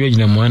se bibawie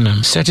gina mo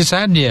anam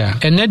setisa de a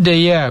ene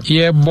de ya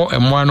ye bo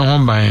emoa no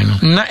ho ban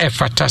no na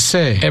efata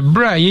se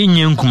ebra ye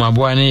nyankum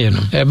aboa ne ye no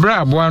ebra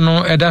aboa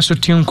no eda so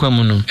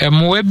tinkwam no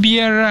emoa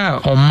biara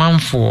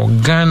omanfo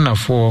Ghana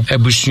fo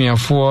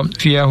ebusuafo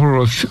fia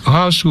horo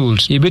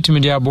households ye betimi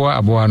de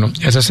aboa no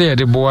esase ye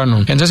de boa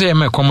no ensase ye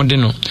mekomde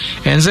no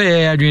ense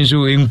ye adwen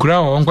so enkura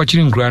o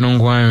nkwachiri nkura no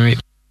ngwanwe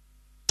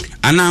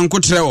ana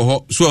nkotre wo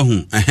ho so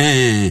ahu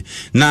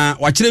na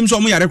wachirem so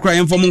mo yare kra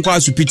yemfom nkwa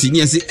asupiti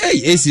ne se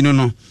esi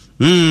no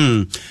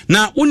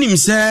na unim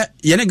se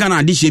ye ne Ghana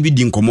ade hye bi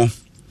di nkomo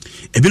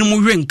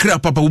ebinom we nkra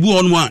papa obi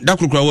ho no a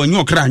dakrokra wo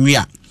nyo kra anwe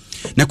a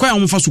na kwa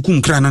yom fa sukum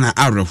nkra na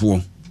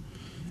arehwo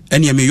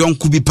ene me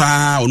yonku bi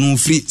pa onu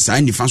free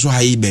sa nifa so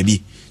hayi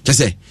baby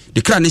chese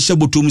de kra ne hye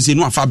botom se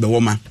no afa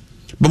bewo ma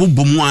babu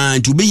bomu a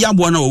nti obe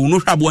yabo na wo no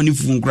hwabo ne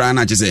fu nkra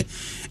na chese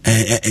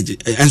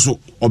enso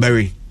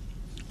obere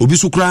obi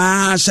so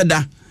kra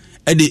hyeda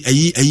e de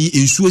ayi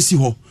ensuo si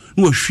ho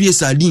no hwie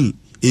sadin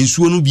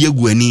ensuo no bi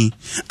egu ani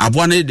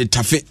aboa no de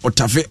tafe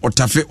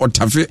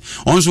otafe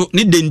onso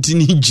ne denti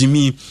ni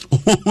jimi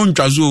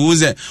ontwazo wo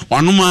ze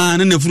onoma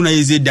na nafuru na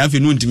yeze da afi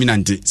no ntimi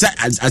nante se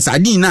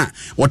asadin na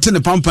wote ne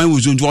pampan wo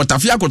zo nti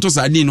otafe akoto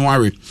sadin no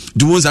ware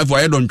de wo za fo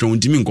aye don twon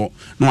ntimi nko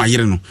no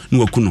ayere no na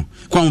waku no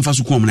kwa mfa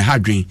so ko mo na ha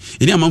dwen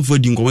eni amanfo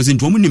adi nko wo se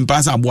nti omu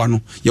nimpa sa aboa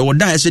no ye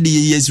woda ya hye de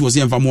yesi wo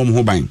se mfa mo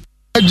ho ban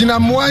Ejina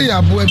moya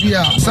aboa bi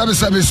a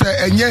sabe se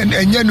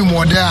enye nu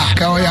mode a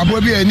ka ya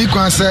aboa bi ani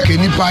kwan se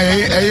enipa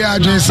ye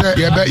adwen se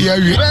ye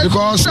wi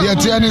because ye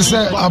tie ni se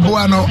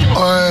aboa no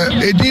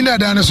edina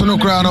dan so no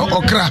kra no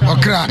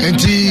okra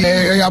enti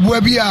ya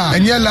aboa bi a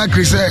enye la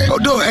kri se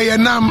odo eye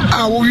nam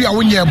a wo wi a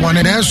wo nye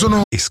bone na so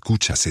no.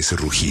 Escuchas ese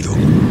rugido.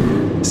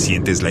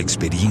 Sientes la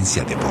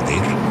experiencia de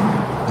poder,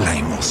 la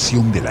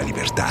emoción de la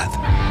libertad.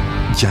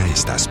 Ya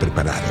estás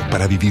preparado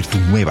para vivir tu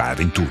nueva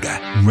aventura.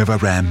 Nueva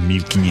Ram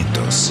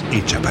 1500,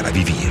 hecha para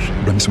vivir.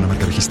 Ram es una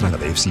marca registrada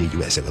de FCA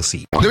US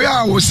LLC. Debe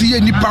a osi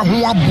nipa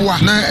ho aboa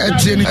na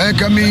etieni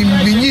ka mi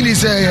nyini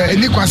se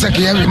eni kwasa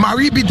ke ya ma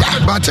wi bi da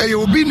but e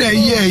obi na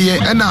ye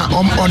na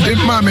on de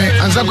mame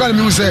ansa kwa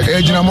mi se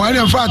ejina mo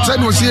ene fa ta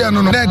no osi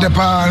no no de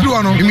pa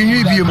ru no mi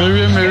nwi bi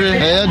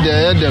mere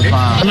de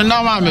pa me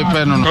na ma me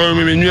pe no no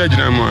mi nwi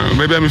ejina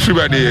mo be mi free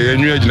body ye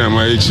nwi ejina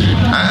mo echi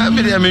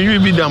me de mi nwi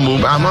bi da mo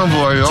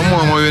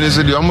amanfo omo yene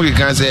se de omo ke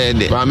kan se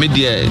de ba me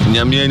de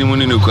nyame ani mu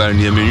ne kwara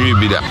ne mi nwi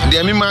bi da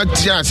de mi ma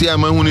ti ase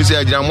amahu ni se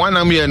ejina mo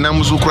anam ye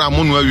nam so kura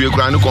mo no awie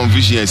kura no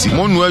confucius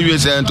mo no awie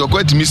se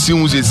ntokwa timi si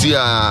hu se si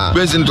a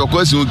be se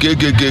ntokwa si hu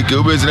kekekeke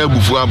o be se na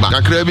bufu aba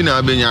kakra bi na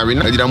abenyawe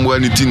na ejina mo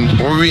ani tin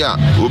o wi a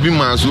obi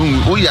ma so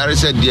o yare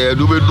se de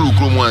do be duru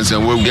kro mo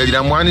ansan wo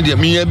ejina mo ani de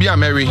mi ya bi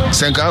ameri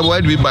senka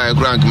bo bi ba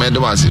crank me de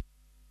wase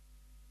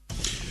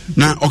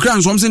na okra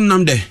nsom sin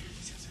nam de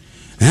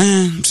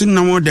sin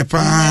nam de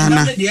pa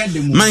na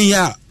man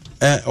ya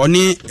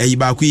oni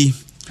eyibaku yi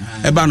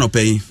eba no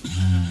pay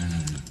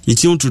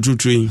iti on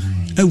tututui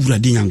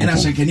awurade nyango na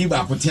shenkani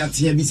ba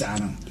akotia bi sa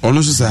no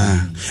ono so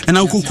sa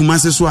na ukukuma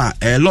se so a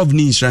love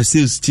ni Israel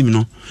sales team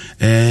no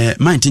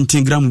man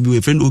 10 gram bi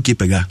we friend okay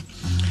pega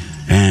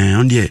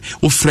on die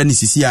o friend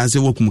sisi a se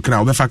wokum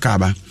kra obefa ka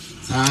ba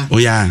o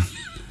ya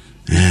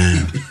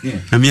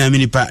na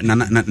mi pa na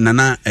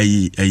nana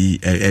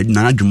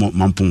djumo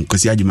mampun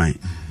kwasi ajiman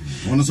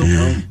ono so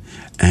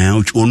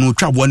onu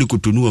twabo ni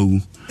kotonu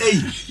awu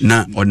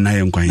na odna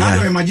ye nkwan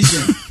ya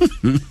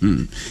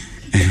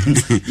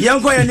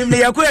yanko ya nimne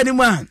yakọ ya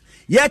nimu a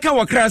ye ka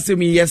wakra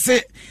asemi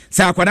yese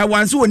sa akwada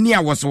wanso oni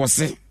a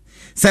wosowose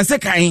sese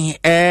kan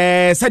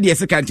sade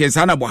yese kan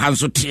tensa na bo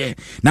hanso te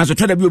na so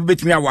toda bi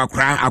obetumi awa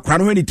akra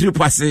no hwani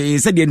trip ase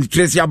sade ni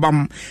trace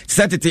abam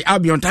setete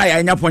abion ta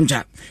ya nya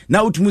poncha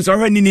na utumu so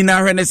hwani ni na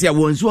hwene se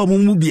wonso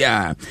omumu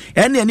bia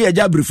ene ne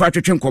ya brifa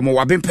twetwe nkomo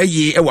wabempa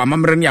yi e wa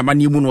mamre ne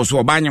amani mu no so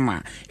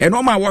obanyema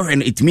eno ma wo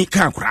hwene itimi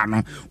ka akra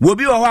no wo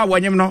bi wo ho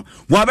awonyem no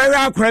wo behwe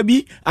akra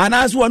bi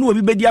anaso wo no wo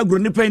bi bedi agro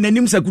ne pen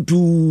nanim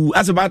sakutu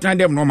asebatan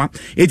dem no ma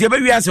eti be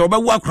wi ase wo be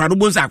wo akra no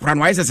bonsa akra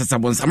no ayese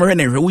sesabon samhwe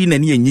ne hwe wi na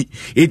ne anyi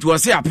eti wo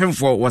se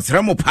apemfo wo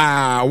sremo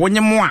pa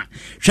wonyemo a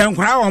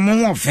hwenkra wo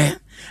mo ho fe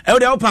e wo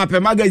de opa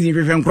magazine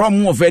hwenkra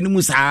mo ho fe ni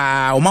mu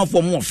sa o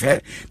mafo mo ho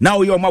fe na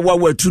wo ye o ma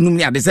wa atunum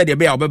ne ade se de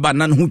be ya obeba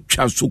na ho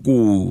twa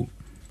soko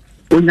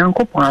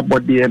onyankopon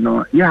abode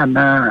no ya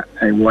na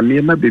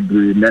wone ma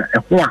bebre na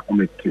ho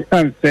akomete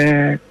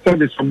sanse so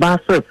de so ba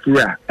fa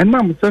fura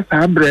enam so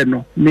sa abre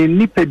no ne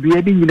nipa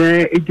bia de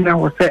nyina ejina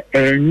ho se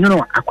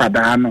enyono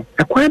akwada no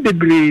ekwa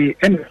bebre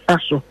en fa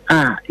so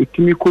a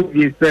etimi ko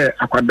wie se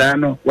akwada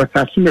no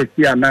wasasu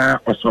mesi ana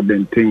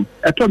osobenten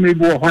eto me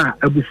bi wo ho a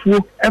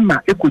abufuo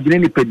ema ekogina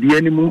nipa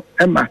bia ni mu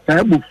ema sa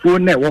abufuo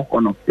na wo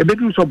ho no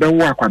ebedu so be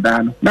wo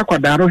akwada no na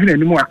akwada no hene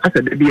ni mu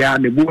asede bia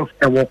ne bu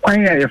e wo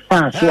kwan ya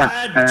fa so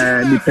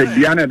a ni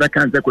pediana da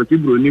kan se kwati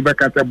broni ba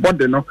kan se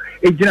bode no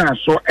ejina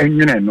so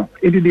enwene no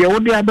edi de wo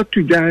de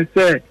abatu jan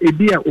se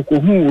ebi a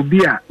okohu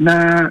obi a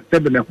na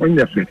sebe ne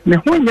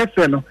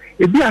honyefe no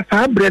ebi a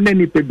sa abre na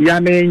ni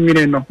pediana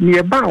enwene no ne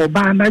e ba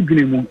oba na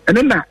dwene mu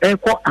ene na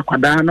ekọ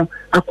akwada no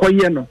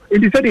akoye no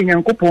edi se de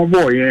nyankopon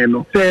bo ye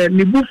no se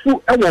ni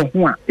bufu ewo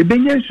ho a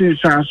ebenye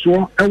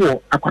nsunsuaso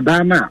ewo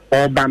akwada na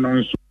oba no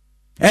nso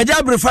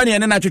eja brefani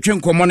ene na twetwe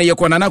nkomo no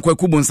yekọ na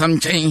kwaku bonsam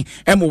nchen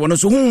emo wono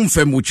so hu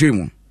mfam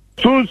ochemu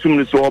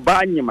sunsum so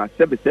oba nyima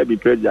sebe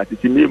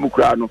president timi mu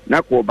kra no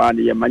na ko oba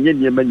ne yemanye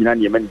niema nyina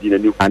niema ndina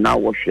ni ana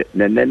wo hwe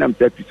na nenam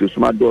se piso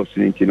suma do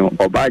so nti no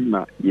oba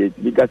nyima ye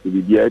liga se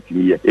bibia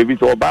timi ye ebi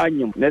so oba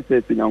nyim na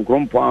se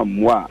nyankrompo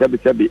amwa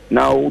sebe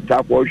na o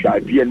ta ko hwe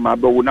adie ma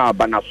be wo na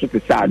aba na so te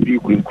sa adie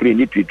kunkure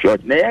ni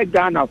patriot na ye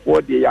Ghana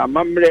for de ya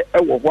mamre e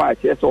wo ho a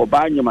che se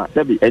oba nyima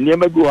sebe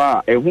eniema bi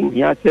ha ehu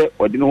hia se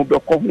ode no be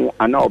ko ho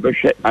ana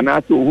obehwe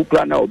ana se ohu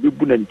kra na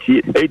obebu na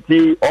ntie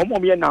eti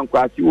omom ye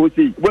nankwasi wo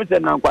sei bo se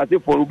nankwa kwase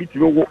for obi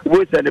timi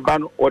wo se ne ba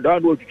no oda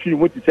no otwitwi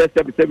mo ti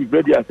se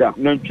bredi asa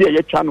na ntwe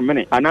ye twa no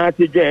mene ana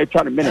te je ye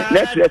twa no mene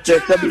na tre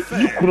se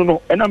yikunu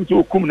no enam te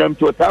okum nam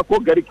te ota ko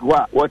gariki ho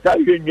a wota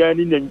hwenwa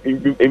ni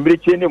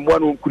emreche ne mo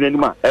no nkunu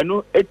anima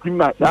eno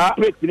etima sa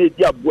plate ne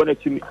di abo na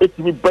chimi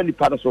etimi bani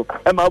pa no so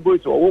e ma boy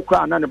so wo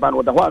kwa ana ne ba no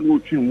oda ho ana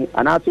otwi mu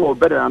ana te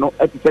obere na no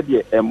etise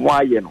de mo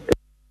aye no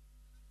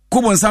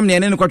Kubo nsam ne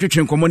ne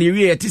kwatwetwe nkomo ne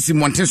wie yetisi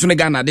monten so ne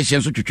Ghana de hye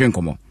nso twetwe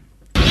nkomo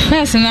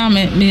Personal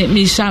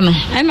me shano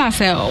and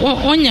say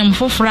onyam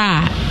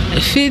fofra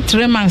fi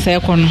 3 months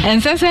ekono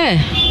ense se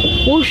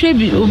wo hwe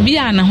bi obi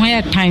ana ho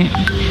ye tan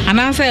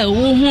ana say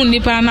wo hu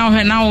nipa na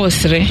hwe na wo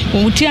sere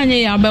wo ti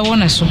anye ya be wo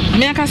ne so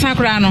me akasa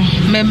kra no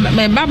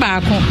me baba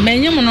ako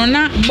menyim no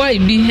na boy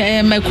bi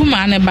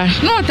makuma ne ba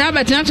no ta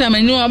betina to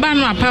mani oba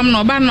no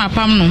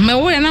apam no me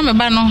wo ye na me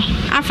ba no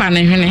afa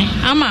ne hwene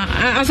ama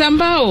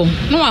asamba o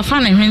no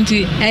afa ne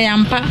hwenti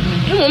eyampa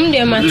mum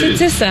de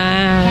matete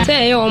sa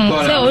se ye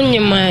omo se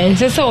onyima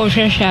nse se o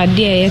hwehwe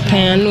ade ye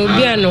tan no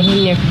obi ano ho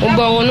nye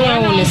oba wo no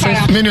awo ne se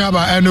menu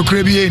aba no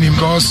kra bi enim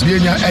because bi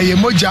nya eye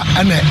moja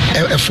ana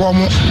e form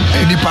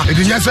edipa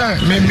edunya se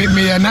me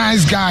a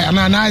nice guy and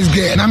a nice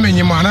girl na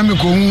menyima na me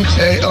ko hu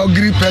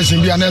ogri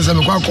person bi ana se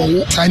me kwa ko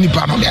wo tiny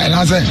pa no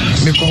na se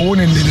me ko wo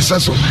ne de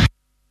so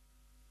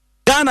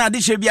Ghana de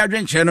hye bi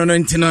adwenche no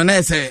ntino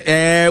na se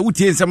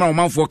utie nsema o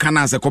manfo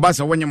kana se ko ba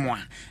se wonyemo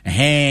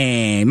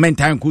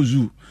mentan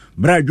kozu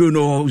Brajo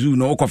no zu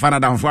no ko fana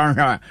dan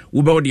fa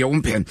wo be de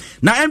wompen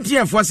na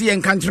MTN fo se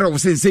yen kantre wo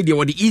se de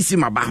wo de isi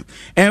maba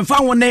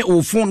emfa wo ne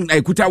o phone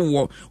ekuta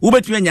wo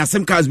betu anya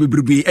sim cards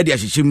bebrebe e de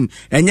ahyehyem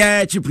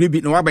enye chip ni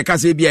bi no wa be ka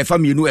se bi e fa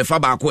mienu e fa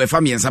ba ko e fa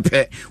miensa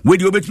pe we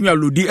de obetu nya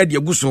lodi e de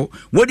aguso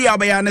wo de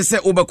abaya ne se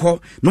obekọ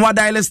no wa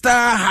dial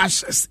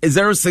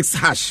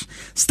 *06#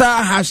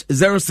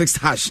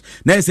 *06#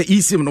 na se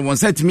isi no won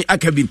set mi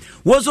akabi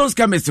wo so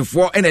scamest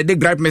for e na de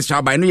gripe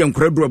message by no yen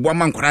kraduro bo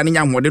man kwara ne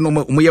nya hode no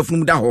mo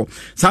yefunu da ho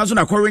sanso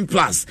na Corin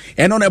Plus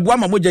eno na eboa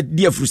ma moja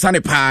di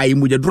afurusane pa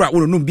moja dura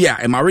wono bia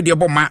e ma rede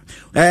boma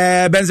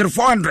benzer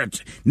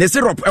 400 ne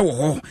syrup ewo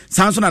ho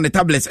sanso na ne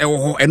tablets ewo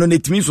ho eno ne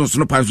timi sonso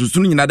no pa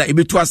sonso nyina da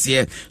ebetu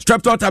ase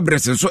streptol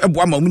tablets nso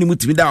eboa ma muni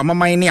mutimi da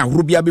mama ne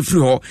ahoro bia be free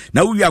ho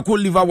na wo wi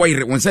liver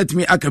wire won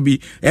setimi akabi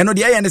eno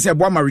de aye ne se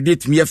eboa ma rede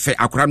timi efe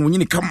akora no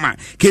nyini kama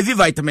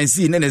KV vitamin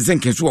C ne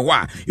zinc nso ho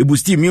a e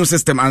boost immune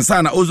system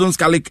ansa na ozone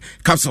scalic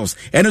capsules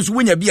eno so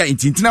wonya bia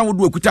intintina wo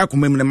do akuta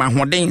akomam ne ma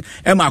hoden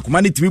e ma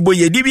akoma ne timi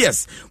boye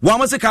DBS wa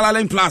mo se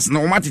Calalane Plus na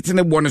o matete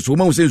ne bo ne so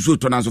ma se nsuo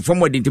to na so form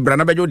de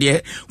brana bejo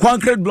de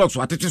concrete blocks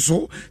watete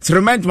so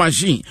cement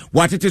machine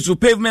watete so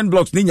pavement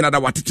blocks ni nyina da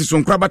watete so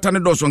nkrabata ne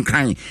do so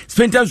nkran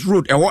Spinters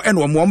Road e ho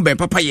eno mo mben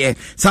papaye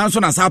sanso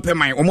na South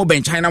Mine o mo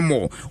ben China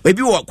Mall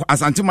ebi wo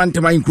Asante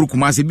Mantema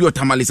Nkrukuma se bi o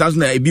Tamale sanso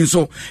na ebi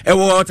so e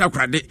wo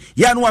takrade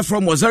ya no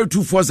from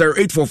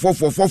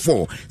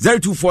 0240844444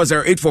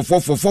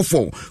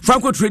 0240844444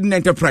 Franco Trading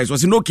Enterprise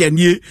was Nokia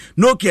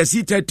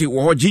C30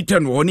 wo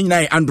G10 wo ni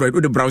na Android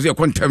with the browser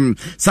quantum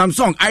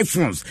Samsung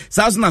iPhones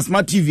Samsung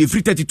Smart TV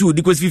 332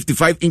 because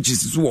 55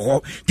 inches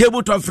so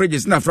tabletop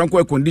fridges na Franco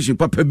air condition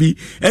papa bi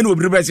and we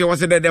brebe say was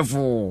there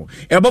for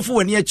ebofo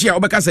wani achi a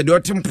obeka say de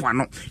otempo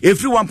ano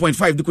every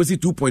 1.5 because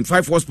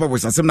 2.5 horsepower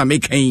was asem na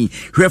make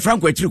hwe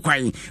Franco achiri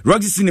kwan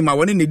Roxy Cinema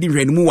woni ne di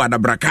hwe ne mu wada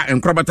braka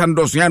enkrobata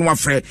ndo so ya no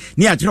afre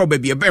ni achire oba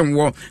bi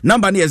ebenwo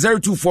number ne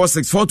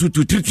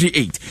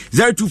 0246422338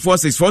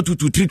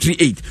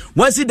 0246422338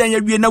 wasi dan ya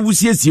wie na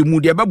wusiesie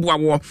mu de beboa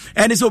wo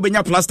ene se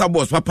obenya plaster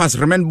boards papa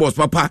cement boards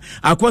papa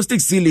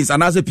acoustic ceilings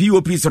and as a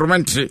POP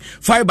cement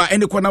fiber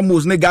any corner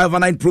moves ne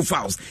galvanized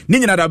profiles ni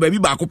nyina da baby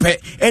ba ko pe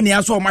ene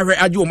aso ma hwe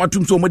age o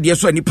matum so mo de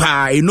so ani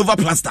pa Nova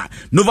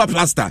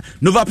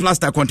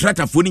plaster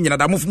contractor for ni nyina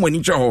da mofo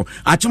ani che ho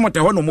achemote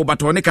ho no mo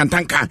bato ne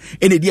kantanka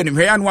ene die ne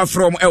hwe ya no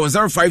from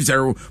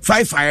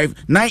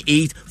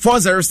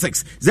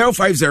 0505598406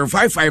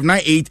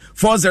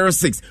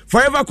 0505598406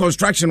 Forever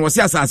Construction was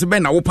asase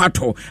ben na wo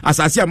pato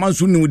asase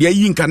amanso nu de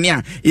yi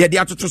nkanea ye de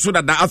atoto so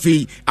da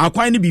afi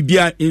akwan ne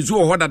bibia enzu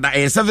ho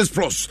da service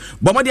plus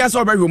bomode asa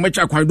oba hwe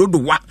macha akwan dodo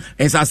wa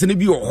asase ne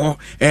bi ho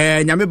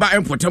nyame ba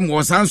empotem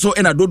wo sanso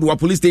na dodo wa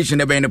police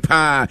station e ben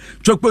pa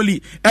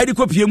chokpoli edi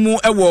kopie mu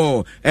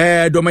ewo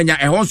domanya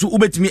ho nso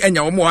ubetimi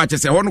enya wo mo ha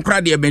chese ho no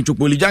kra de ben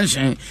chokpoli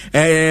junction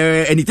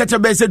eni tete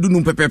be se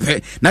dunu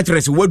pepepe na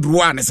cherese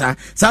waduru an sa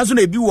sanso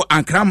na ebi wo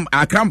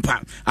akrampa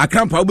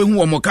obehu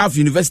wo Mokaf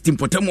University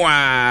potem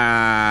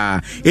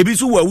wa ebi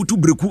so wa wutu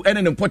breku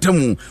ene ne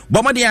potem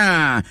bomode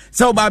a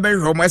se oba be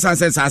hwe mo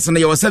sanse sase na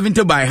ye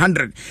 70 by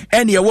 100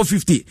 ene ye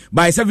 50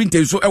 by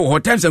 70 so ewo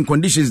terms and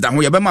conditions da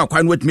ho ye be ma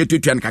kwan watumi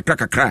tutuan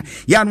kakra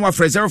ya no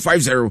afre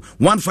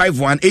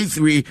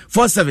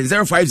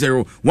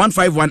 05015183470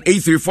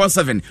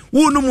 05015183470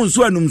 wonu mu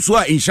nso anum so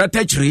a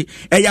inshata chiri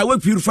ya we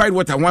purified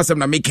water wansem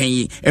na mekan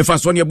yi efa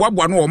so ne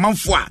boaboa no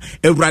manfo a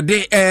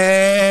ewurade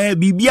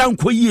bibia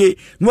nkoyie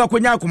no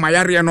akonya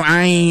akomayare no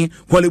an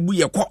kwalebu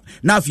ye kɔ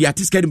na afia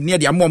tisked ne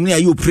de amom ne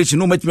ayi operation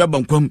no matumi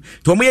abankwam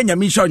to mo ye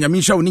nyamisha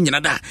ni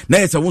nyina da na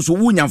yesa wo so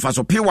wunya mfa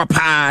so pewa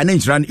pa na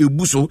nhira no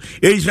ebu so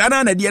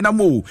nhira na de na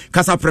mo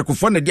kasa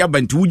prekofo na de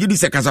abanti wugidi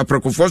se kasa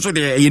prekofo so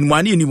de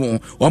yenmuane ni mo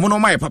wo mo no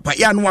mai papa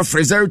ya no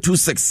afre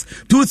 026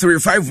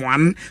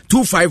 2351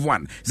 251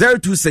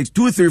 026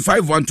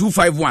 2351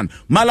 251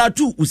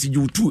 malatu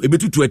usijutu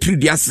ebetutu atiri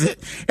di ase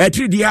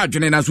atiri di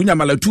adwene na so nya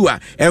malatu a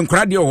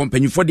enkora de ho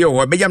mpanyifo de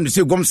ho begyam de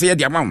se gom se ye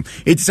de amam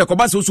eti se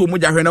koba so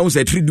moja hwe na wo se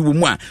atiri di wo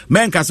mu a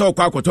men kasa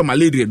okwa akoto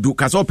malaria du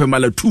kasa ope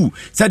malatu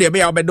se de be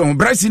ya obedo ho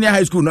Bryce Senior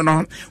High School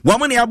no wo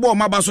mo ne abo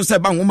maba so se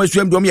ba ho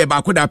masuam dom ye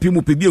ba ko da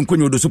pemu pe bi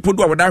enkonyo do so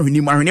podo a wo da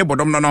hweni mu ahwene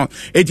bodom no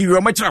eti wi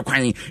o ma kira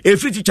kwan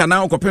efri teacher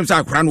na okopem sa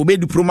akora no be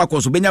diploma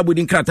course benya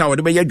bodi nkrata wo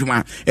de be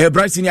yadwuma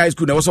Bryce Senior High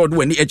School na wo so do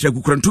wani ekira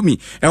kukurantumi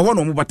ho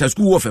no mo bata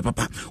school wo fe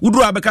papa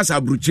uduru abeka sa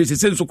abruche se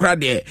senso kra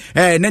de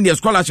na ne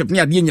scholarship ne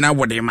ade nyina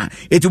wo de ma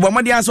eti bo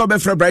made asa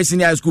obefra Bryce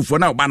Senior High School for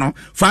na oba no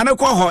fa na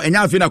ko ho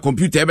enya afi na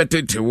computer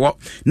ebetete wo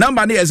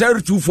number ne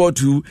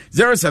 0242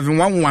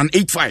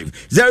 071185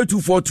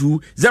 0242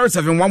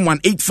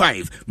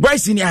 071185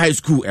 Bryce Senior High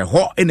School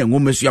ho ena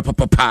ngomesua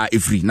papa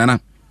efri nana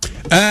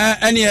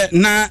ene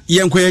na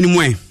yenkoya ni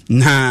mwe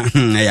na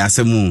ya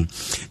asemu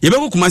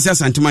yebeko kumasi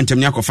asantuma ntem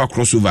ne akofa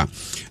crossover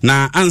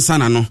na ansa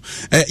na no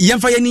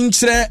yemfa yani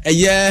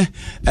nkyere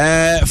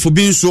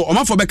fobi nso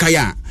omafo beka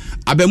ya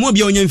abemu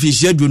bia onya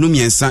mfihia aduonu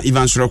miensa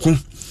Ivan Soroko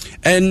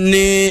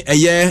ene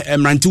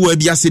mranti wa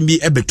bia sembi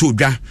ebeto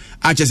dwa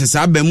achese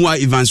sa abemu a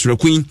Ivan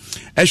Soroko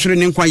ehwere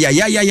ne nkwa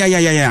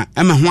ya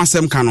ema ho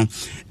asem ka no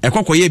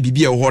ekokoye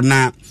bibia ho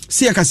na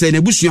se yakasa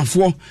na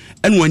busuafo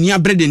ene wani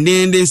abrede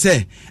ndende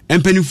se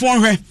empanifo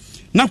hwe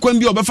na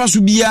kwambi obefa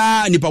so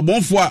bia nipa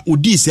bonfo a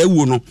odi sa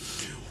wuo no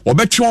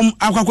obetwom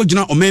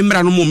akwakogina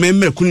omemmra no mo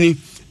memmra kuni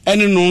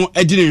ene no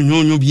edine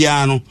nhonyo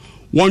bia no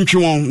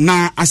wontwe won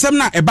na asem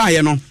na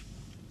ebaaye no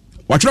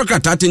watwro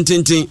krata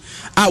tintintin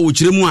a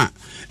wokyeremu a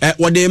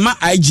wode ma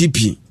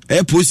IGP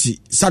posi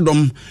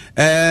sadom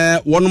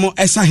wonomo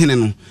esahene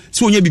no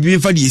se onya bibi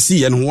mfa de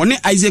esi ye no woni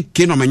Isaac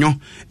Kenomenyo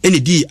ene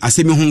di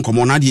asemi ho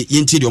nkomo na de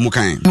yenti de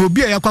omukan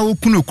obi a yakwa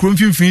wokuno krom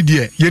finfin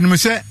de yenum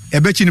se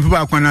ebechi ni papa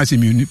akwana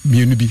asemi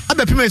mienu bi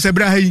abepema se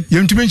bra hayi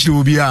yentumi nchire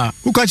obi a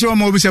uka kire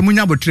omo obi se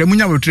munya botre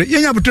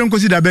yenya botre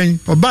nkosi da ben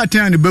oba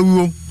tan ne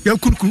bawuo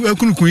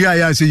yakunuku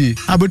ya aseyi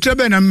abotre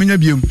ben na menya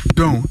biem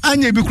don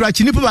anya bi kura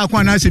chi ni papa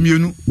akwana asemi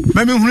mienu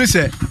mami hunu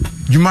se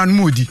Juman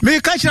Modi. Me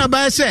kachira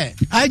ba se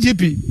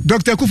IGP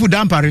Dr. Kufu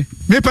Dampare.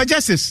 Me pa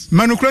justice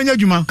manukranya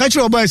juma.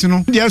 Kachira ba se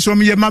no. Dia so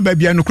me ye ma ba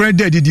bia no kran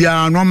dedi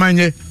dia no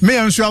manye. Me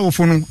yanso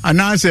awofo no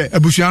ana se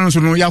abusua no so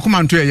no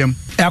yakoma nto yem.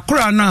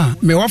 Akura na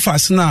me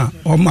wafas na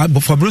o ma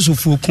Fabrizio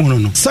fu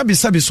kun no. Sabi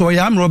so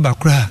ya amro ba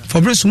kura.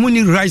 Fabrizio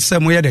muni right se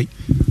mo ye dai.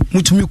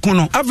 Mutumi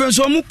kuno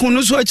avenso mu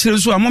kuno so akire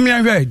so amom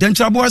ya hwe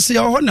dentrabo ase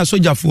ya ho na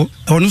sojafo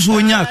ono so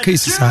onya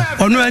case sa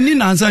ono ani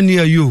na ansa ne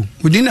ayo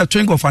within a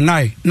twink of an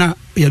eye na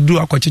ya du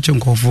akocheche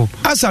nkofo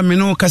asa me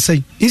no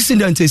kasai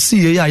incident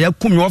esi ya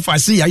yakum yo fa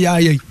se ya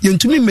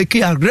yentumi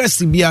make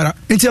arrest biara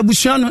enti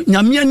abusua no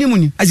nyame animu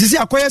ni asisi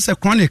akoye se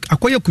chronic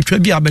akoye kutwa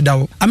bi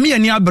abedawo ame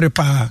ani abre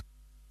pa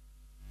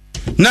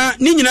na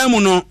ni nyina mu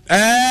no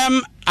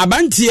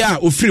abanti a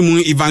ofiri mu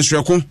Ivan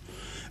Soroko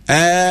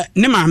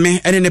ne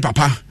maame ene ne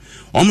papa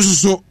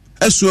omususo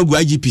esu agu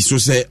IGP so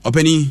se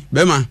opani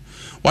bema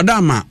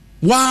wadama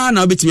wa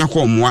na obetimi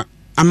akomoa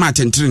ama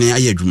atentrene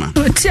aye adwuma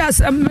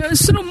tias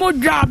sunu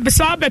modra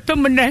besa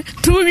bepem ne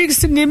 2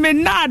 weeks ni me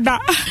nada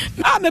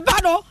me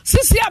bado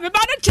sisi me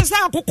bado chesa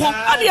akokọ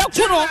ade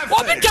yakuro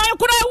obi dwan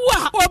kura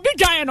wu obi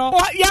dwan no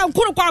ya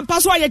nkuru kwa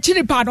mpaso ya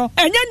chiri pa no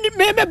enye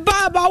me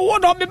baba wo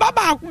no me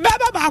baba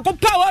ko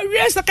pa wa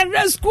wie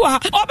secondary school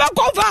oba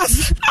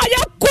converse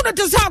aya kunu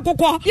tesa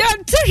akokọ ya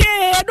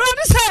tihe no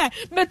ne se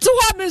me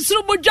tuwa me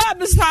sunu modra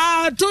besa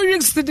 2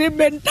 weeks ni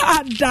me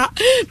nada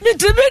me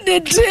timi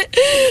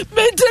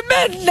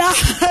na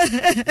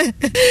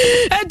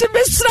and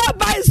Mr.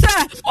 Baisa,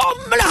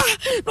 Omla,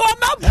 no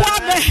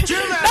Mapuame,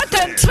 not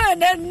a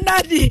train and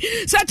Nadi,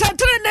 such a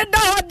train and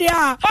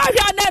Nadia.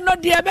 I know,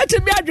 dear, better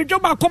be a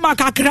Juma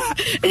Comakakra.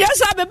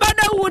 Yes, I'm a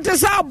banner wood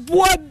as a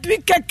boy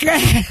big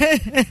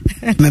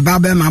cake. Me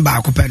Baba, my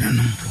back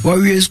open. Or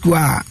we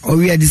square, or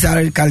we are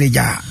decided college,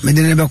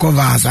 Medina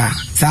Covasa,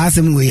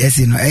 Sassam, we yes,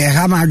 a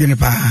hammer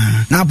juniper.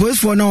 Now,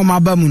 post for no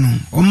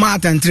Mabamuno, or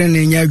Martin train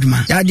in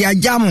Yadma. Yadia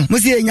Jam,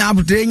 Monsieur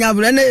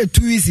Yabu,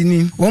 2 weeks in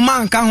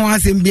Oman kan ho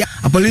asem bia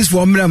a police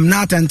for mram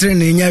na atentren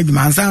na nya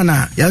adwuma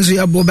ansana yanso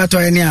ya bo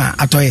beto ene a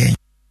atoye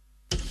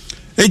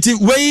enti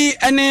wei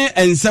ene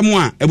ensem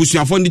a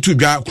abusuafo ndi to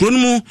dwa kro no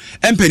mu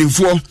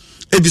empanifo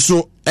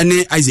ebiso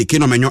ene Isaac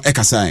Kenomenyo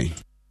ekasai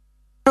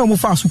omo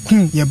fa so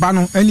kun ye ba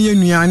no ene ye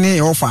nuane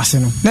ye ofa ase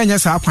no na nya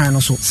sa kwan no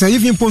so se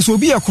even post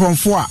obi ye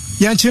kromfo a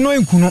ye nche no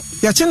enku no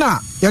ye che na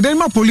ye den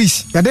ma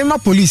police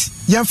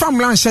ye fam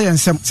lan hye ye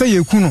nsem se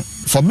ye ku no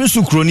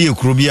Fabrizio kroni e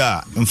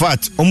krobia in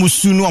fact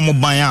omusu no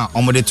omoban a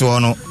omode to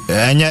no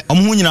enye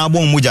omo nyina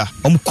abon muja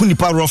omo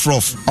kunipa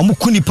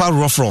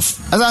rough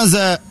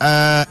azanze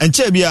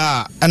enche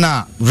bia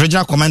na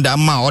regional commander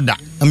ma order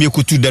am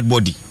yekutu dead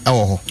body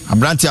ewo ho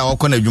abranti a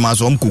wokọ na adwuma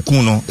so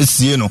omkokun no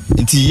esie no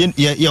nti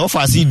ye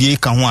offer see die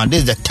ka ho a this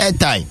is the third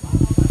time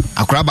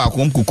akora ba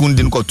ko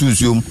mkukundin ko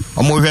tunsuom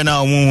omo hwe na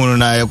omo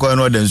na yekọ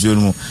no dansuo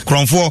no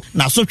kronfo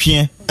na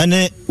sotwe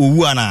ene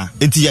owu ana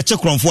enti ye che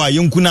kronfo a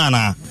yenku na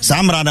na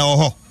samra na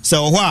ho se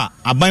ho a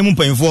aban mu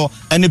panfo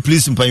ene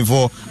police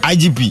panfo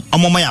IGP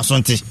omo ya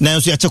sonte na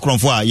enso ye che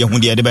kronfo a ye hu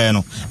de be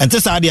no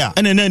enti sa de a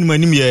ene na anim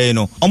anim ye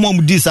no omo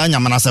mu di sa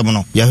nyamana sɛm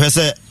no ye hwɛ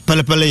sɛ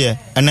pelepele ye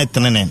ene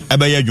tenene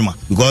ebe ye adwuma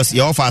because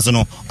ye offer so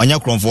no onya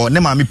kronfo ne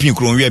ma me pin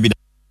kronwe bi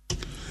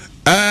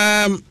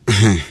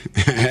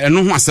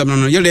no ho asɛm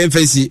no yɛle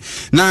emfasi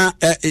na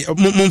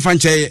momfa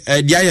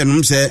nkyɛ dia yɛ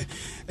nom sɛ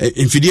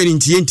mfidie no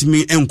ntie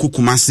ntimi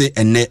enkokuma se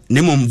enne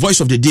ne mom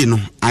voice of the day no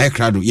ayɛ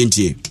krado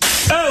yentie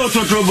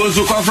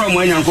Ototrobozu kwa from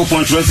when Yanko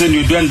Pontrose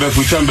New Duen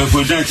Befuchan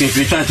Befujan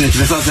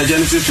Tinsa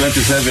Genesis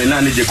 27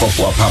 na nije kwa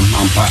pam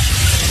ampa.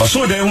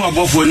 Also they who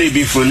above for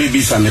nebi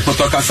and the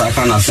Potoka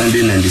Satan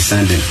ascending and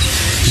descending.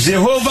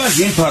 Jehovah's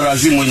in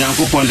Parazim when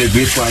Yanko Pon the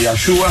Great One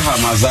Yeshua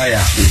Hamazaya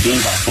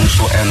Udinga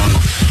Fonso Enono.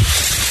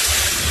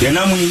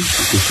 Yenamui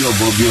Kusio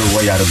Bobio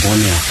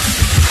Wayarbonia.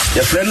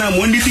 Your friend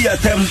Mundi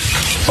attempt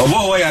of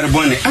all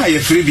Wayarboni. I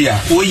Fribia,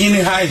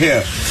 Oyini High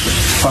Hair.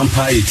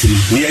 Pampaitri.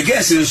 Me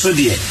guess in so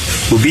dear.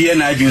 Ubi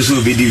and I do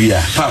so be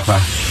divia.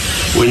 Papa.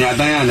 When you're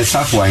dying a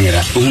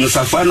safwire,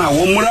 Safana,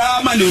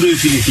 Womura, Manu,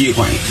 Philippi,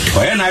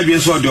 when I been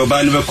so the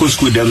Obaniva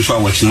Cosco, them so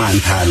watchman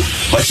tan.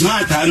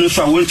 Watchman tan,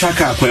 so I won't check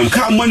up when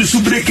come when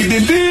to break it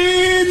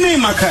the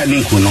name I can't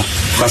incuno.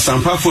 But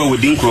some papa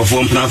would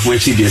incrophone plan for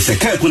which it is a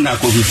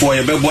Kakunako before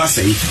a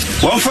bebwase.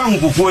 One found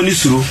who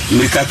is through,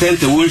 make a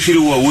tent, won't she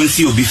or won't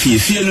see you be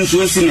feeling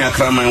to us in your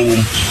Kraman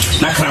womb,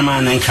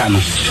 Nakraman and Kano.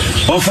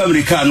 One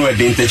family can wear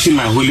the intention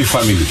my holy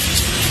family.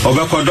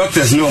 Obeko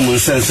doctors no mun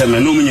sense me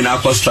no mun na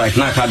strike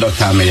na ka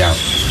doctor me ya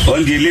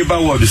on the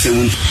labor ward se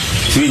mun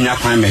we nya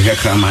kwan me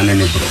hwekra ma na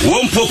ne bro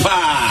won popa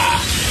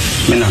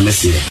me na me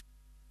se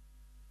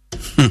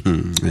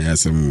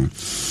yes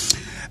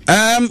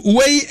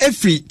way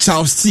every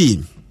Charles T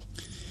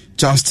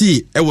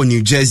e wo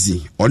New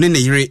Jersey one ne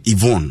yere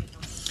Yvonne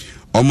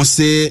omo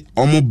se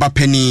omo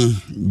bapeni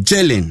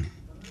Jelen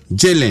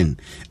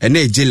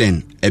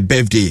a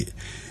birthday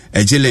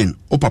Jelen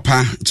o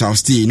papa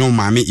Charles T no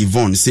mame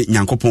Yvonne se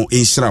nyankopon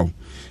enhyiraw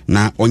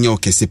na onye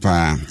okese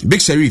pa Big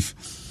Sheriff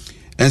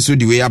enso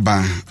di we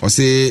aba o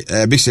se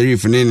Big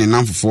Sheriff ne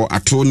namfofo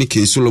ato ne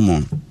King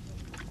Solomon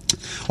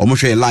o mo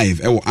hwe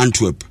live e wo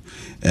Antwerp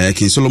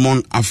King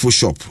Solomon Afro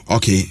Shop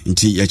okay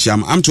nti ya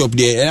chiam Antwerp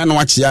de na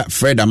wachia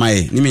Fred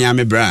Amaye ni me ya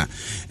me bra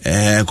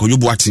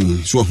kojubu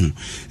atin so hu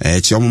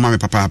chi o mo mame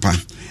papa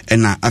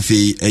na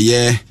afi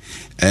eye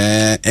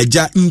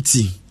eja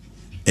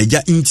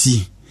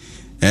inti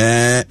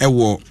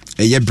ewo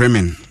eye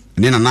Bremen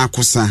ne na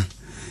akosa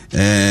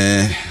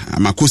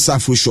amakosa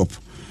Afro Shop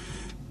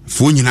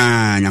fo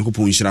nyina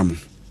nyankopon nhyira mo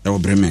ewo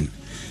Bremen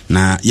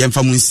na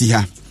yemfa mu nsi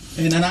ha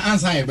na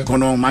answer ye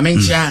bekono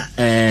mamencha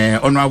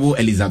honorable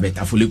Elizabeth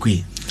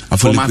Afolekwe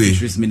former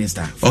fisheries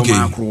minister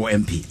former Kro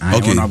MP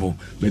honorable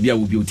baby a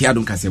will be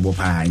Tiadon Kasiebo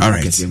pa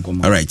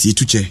all right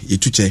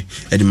ituche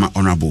edema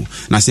honorable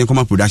na sen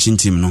koma production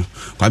team no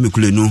kwa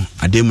mekule no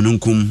adem no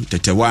nkum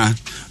tetewa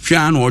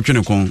hwa na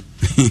wotwe kon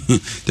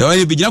te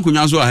wa bi gina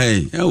kunwa so ha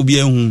obi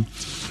ehu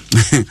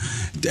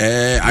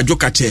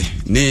ajokache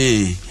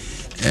ne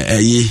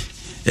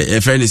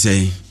friend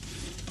say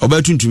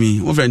obatuntumi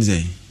wo friend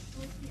say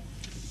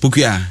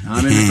Pukia,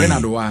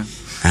 Fernando.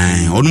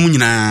 Onu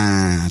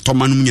nyina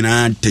tomanu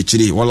nyina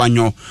techiri wala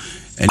nyo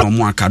ene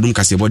omo akadum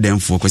Kasiebo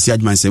demfo kwasi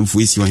adman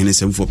semfo isi ohene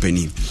semfo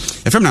pani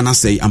efem na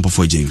say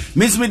ampofo jeng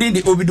miss me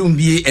di obidum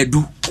bie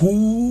edu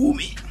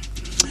kumi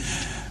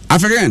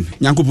afegen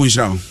nyankopon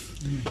hirawo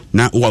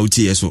na wa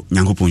uti yeso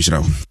nyankopon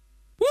hirawo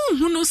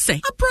hunu se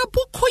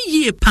abrabo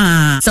koyie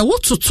pa sa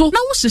wototo na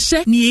wo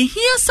hyehyɛ ne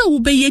ehia sa wo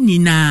bɛyɛ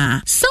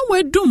nyina sa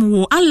wedum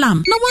wo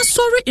alarm na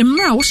wasɔre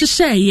emra wo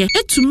hyehyɛye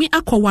etumi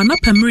akɔwa na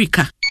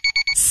America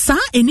sa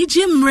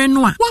enije mre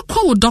no a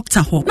wakɔ wo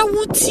doctor ho na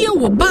wotie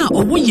wo ba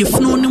owo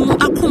yefunu ne mu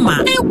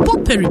akoma ebo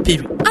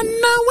periperi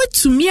ana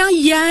wetumi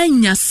aya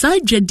nya sa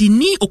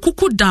dwadini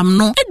okukudam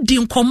no edi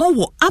nkomo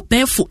wo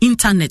abɛfo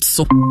internet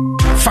so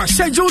fa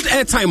scheduled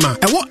airtime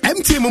ewo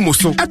MTN mo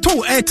so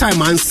eto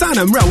airtime ansa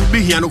na mra wo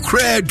behia no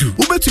kradu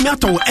wo betumi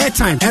ato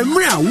airtime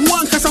emra wo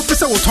ankasa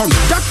pese wo ton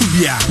that could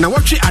be na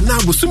watwe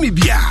anabo sumi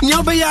bia nya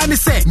obeya ne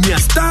se nya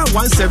star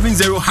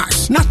 170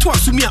 hash na to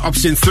asumi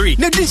option 3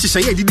 na din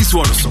hyehyɛ di this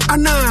one so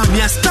ana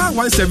nya star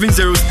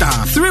 170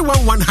 star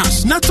 311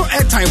 hash na to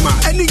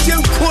airtime any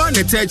gem ko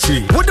na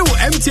techi wo de wo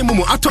MTN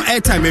mo ato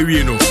airtime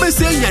awie no wo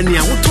bese nya ne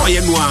a wo to ye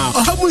no a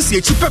ohamunsi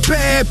echi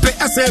pepepe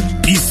asa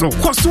biso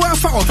kwaso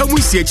afa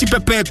ohamunsi echi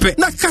pepepe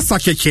na kasa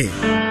keke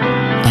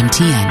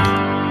MTN.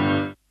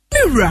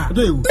 Mira,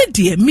 me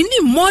dear, mini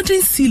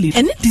modern ceiling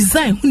and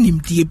design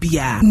hunim dear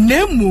bia.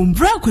 Nemo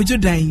bra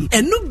kwejo dan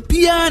and no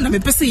bia na me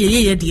pese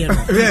ye dear.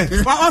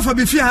 Wa offer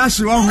be fear hash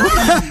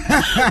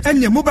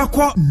and your mobile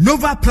call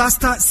Nova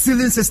Plaster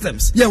Ceiling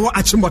Systems. Yeah, what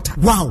Achimota.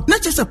 Wow,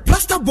 not just a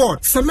plaster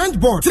board, cement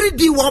board,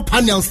 3D wall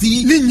panels.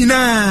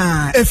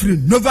 Nina, every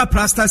Nova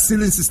Plaster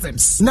Ceiling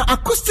Systems. Now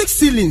acoustic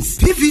ceilings,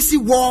 PVC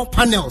wall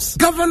panels,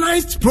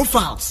 galvanized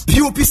profiles,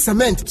 POP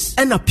cement,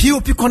 and a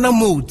POP corner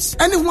molds.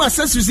 Anyone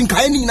accessories in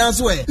Kaini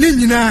as well.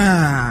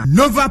 Nina,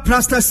 Nova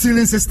Plaster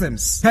Ceiling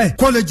Systems. Hey,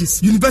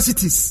 colleges,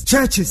 universities,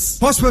 churches,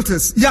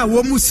 hospitals. Yeah,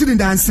 womu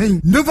cylinder and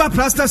saying Nova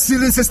Plaster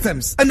Ceiling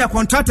Systems. And the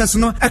contractors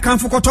no, I can't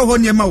forget to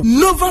hold your mouth.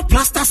 Nova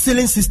Plaster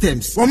Ceiling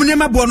Systems.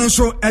 Womanema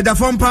bonuso at the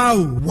phone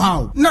power.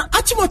 Wow. Now,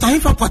 Achimota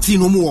Hifa Pati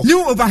no more.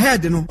 New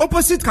overhead, no,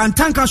 opposite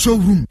Kantanka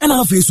showroom. And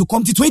our face will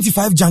come to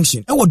 25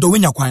 Junction. And what do we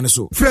know?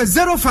 So, Fresh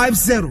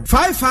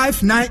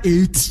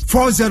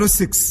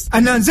 050-5598-406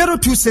 and then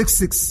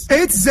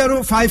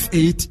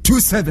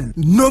 0266-805827.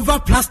 Nova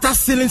Plaster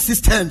Ceiling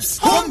Systems.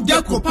 Home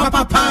Deco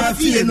Papa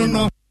Parafi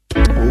no.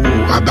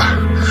 Oh, Abba.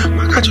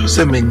 Makacho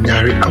se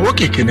menyari.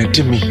 Awoke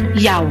keneti mi.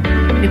 Yaw.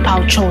 Me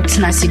pao chot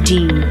na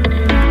sidin.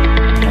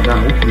 Ada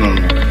no.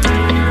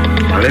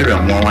 Malaria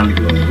mo wan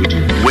di ngudi.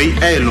 We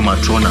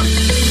lumatrona.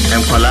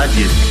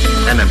 Empaladi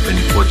and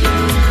empenifodi.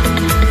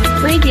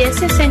 We die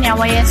se senya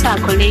wa yesa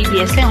akole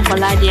die se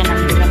empaladi na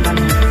mbamba.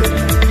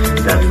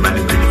 That man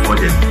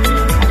empenifodi.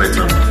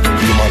 Obeto.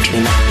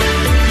 Lumatrona.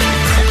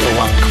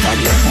 One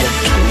kafadi mo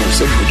to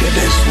se bude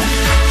desu.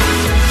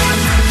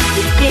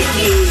 I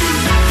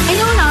don't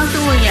know how to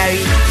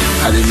yari.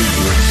 I didn't do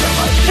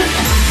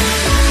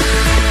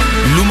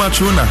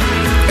Lumatrona,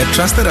 a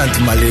trusted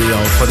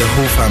anti-malarial for the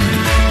whole family.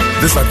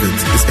 This advert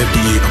is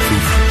FDA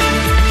approved.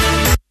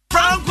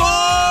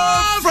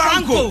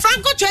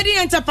 Franco Trading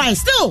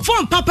Enterprise still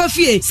phone Papa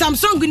Fie,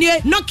 Samsung near,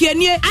 Nokia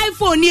near,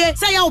 iPhone near,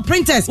 say our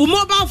printers,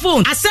 mobile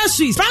phone,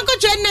 accessories. Franco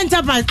Trading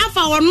Enterprise,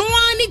 our no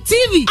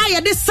TV,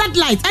 this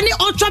satellite, any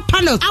ultra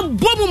panels, and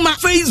Bobuma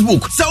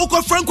Facebook,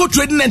 Sauko Franco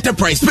Trading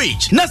Enterprise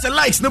page. Nasa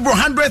likes number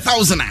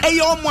 100,000.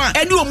 Ayoma,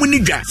 and you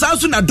munija.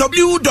 Samsung at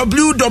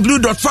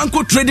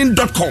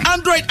www.francotrading.com.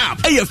 Android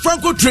app,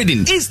 Franco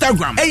Trading,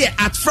 Instagram,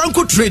 at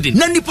Franco Trading.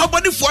 Nani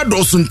Papa the 4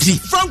 dosunti.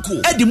 Franco,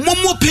 the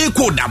Momo pay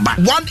code number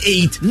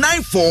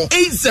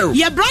 189480.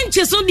 Your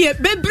branches on the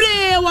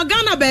Bebre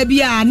Wagana baby,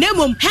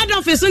 Nemum, head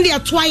office on the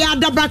Twaya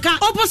Dabraka,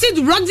 opposite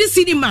Roxy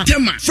Cinema.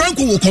 Tema,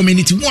 Franco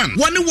Community 1,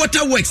 One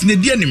Waterworks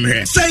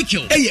Nedianimre,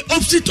 Cycle,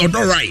 opposite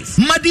Odorais,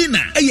 Madina,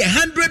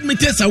 100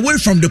 meters away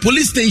from the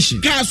police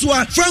station.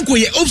 Kaswa, Franco,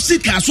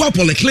 opposite Kaswa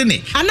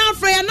Polyclinic. And now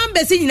for your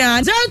number,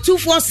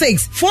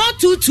 0246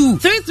 422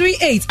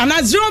 338 and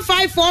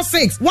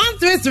 0546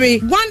 133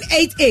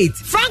 188.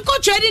 Franco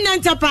Trading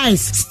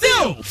Enterprise.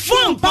 Still,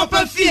 phone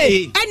Papa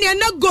Fie. And you're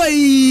not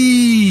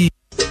going.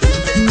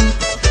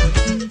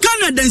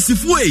 Canada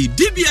Sifway,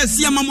 DBS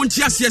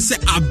Yamamontias,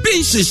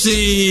 Abin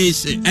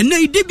and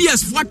nay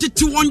DBS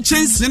 41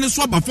 chance in a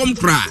swap of form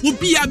cry. Would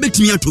be a bit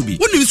near to be.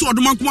 When you saw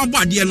the Mankuma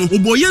Badiano,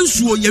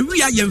 Oboyansu,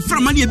 Yaria, and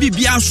Framania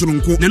Bibia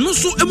Surunko, and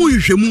also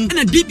Emoyushemu and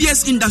a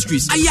DBS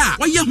Industries. Aya,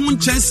 why your one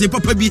chance,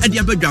 Papa be at the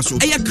Abegaso.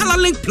 Aya Color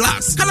Link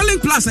Plus,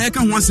 I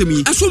can once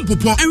me, and some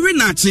Popo and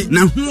Renachi,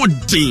 now what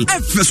day?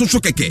 F.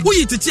 Sokeke, who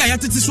you to tia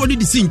at this one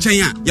the scene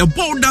Chaya, your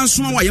ball dance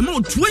one, your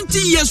more 20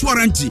 years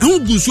warranty, and who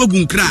goes so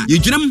bunkra, you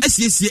jam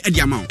SCC at the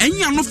amount. And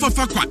you no for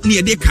quite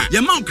near Deka,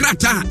 your mount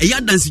crata, a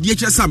yard dance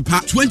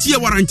Sampa, 20-year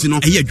warranty no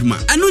a yaduma.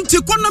 And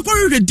until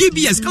the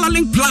DBS Color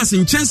Link Plus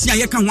in Chancy,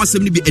 I can once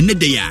be a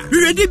nedea.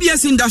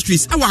 DBS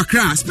Industries, our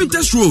crass,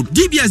 Spinters Road,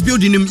 DBS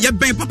Building him, your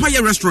bank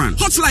Papaya Restaurant,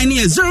 hotline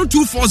near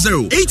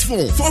 0240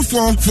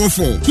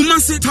 844444.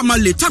 Kumasi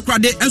Tamale,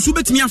 Takrade, and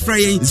Subetimia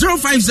Frey,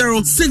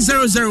 050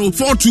 600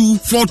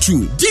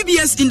 4242.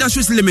 DBS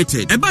Industries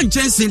Limited, a bunch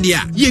of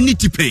India, you need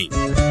to pay.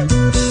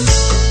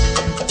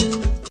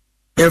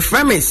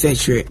 Efra me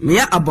seche me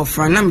ya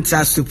abofra na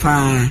mta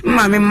super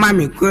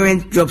mami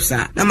current jobs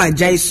na my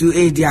jaisu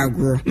edi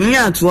agro me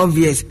ya 12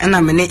 years and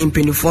I me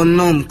impenifo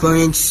nom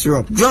current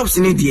syrup jobs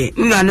ni die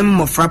nna ne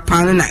mmofra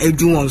pan na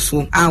edu won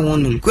so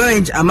awonum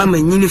current ama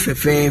manyini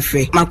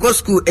fefefe mako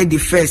school edi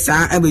first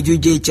abeju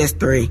JHS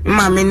 3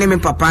 mami ne me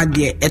papa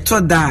die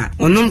eto da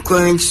onum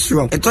current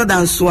syrup eto da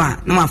nso a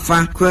na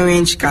mafa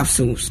current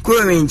capsules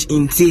current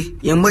inti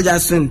ye moja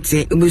so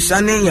nti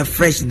ebusane ye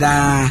fresh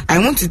da. I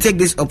want to take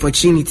this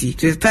opportunity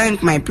to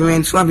thank my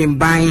parents who have been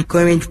buying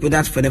current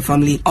products for the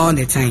family all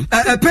the time.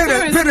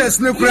 Parents,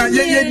 no cry,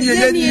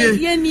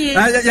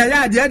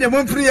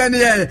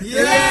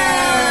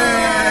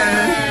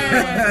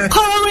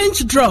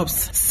 Current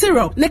drops,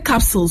 syrup, ne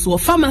capsules or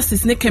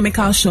pharmacies ne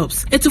chemical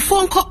shops. It's a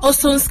phone call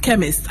Oson's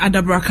chemist at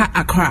Dabraka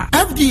Accra.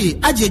 FDA,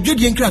 aje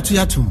jodi enkra to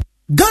yatum.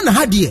 Ghana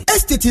Hadie,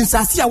 estate in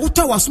Sasia,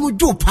 Wota was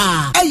Mujo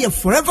Pa,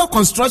 Forever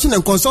Construction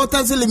and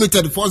Consultancy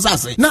Limited for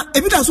Sase. Now,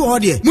 if it has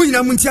what here,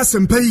 Muna Muntia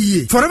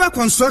Sempe, Forever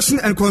Construction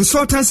and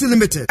Consultancy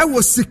Limited, I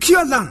was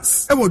secure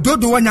lands, I was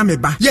Dodo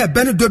Wanyameba,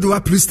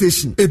 Benedodua Police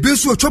Station, a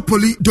Bisu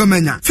Chopoli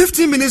Domena,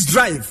 15 minutes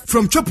drive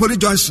from Chopoli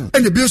Junction,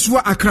 and the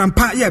Bisu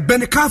Akrampa,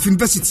 Benekaf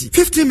University,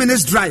 15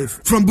 minutes drive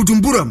from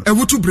Budumburam, and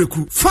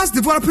Wutubreku, fast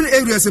developing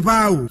areas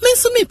about.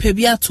 Mensumi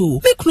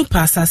Pebiato, make no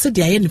pass, I said,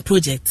 the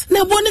project.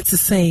 Now, wanted to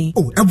say,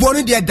 oh, I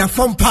wanted the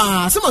form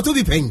pass, some to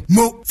be paying.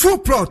 Mo, full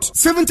plot,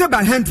 70 by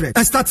 100,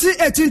 and starting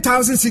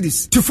 18,000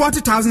 cities to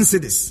 40,000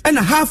 cities, and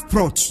a half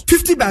plot,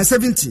 50 by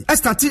 70, and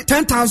starting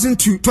 10,000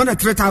 to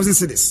 23,000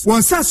 cities.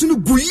 One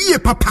sasunu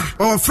guye papa,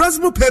 or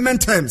flexible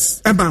payment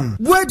terms, about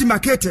where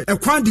demarcated,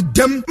 and quantity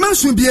them, man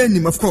should be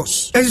any, of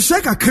course, and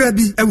shake a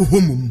crabby, and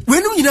home.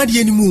 When you not the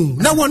anymore,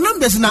 now one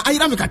numbers na I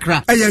am a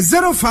crack,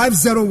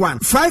 0501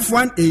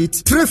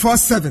 518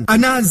 347,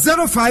 and now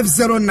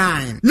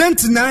 0509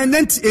 99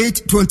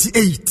 98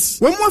 28.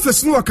 One more for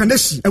Snow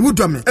Kaneshi, a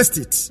Woodome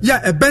estate. Yeah,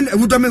 a Ben, a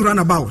Woodome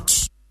runabout.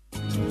 So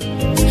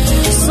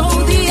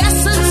the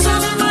essence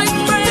of my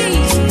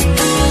praise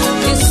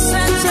is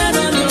centered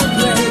on your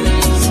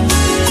grace.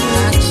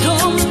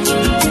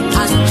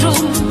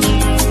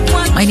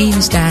 My name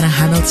is Diana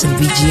Hamilton,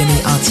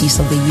 VGMA Artist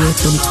of the Year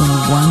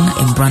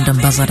 2021 and brand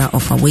ambassador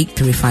of Awake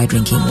Purified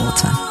Drinking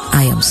Water.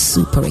 I am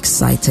super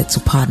excited to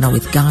partner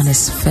with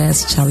Ghana's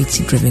first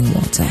charity-driven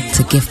water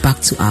to give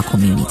back to our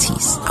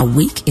communities.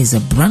 Awake is a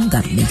brand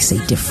that makes a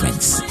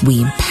difference.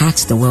 We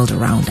impact the world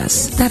around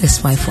us. That is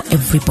why for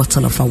every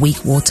bottle of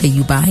Awake water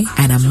you buy,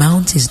 an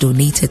amount is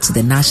donated to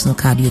the National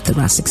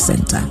Cardiothoracic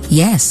Center.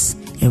 Yes,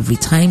 every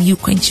time you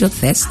quench your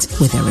thirst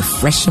with a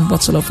refreshing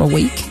bottle of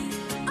Awake,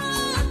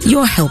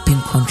 you're helping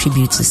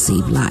contribute to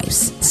save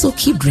lives. So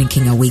keep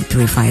drinking Awake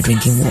Purified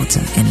Drinking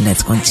Water and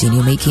let's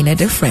continue making a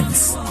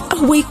difference.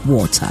 Awake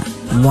Water,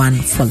 one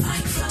for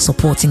life.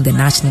 Supporting the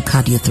National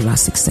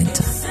Cardiothoracic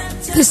Center.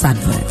 This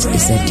advert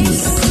is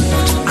FDA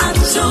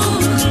approved.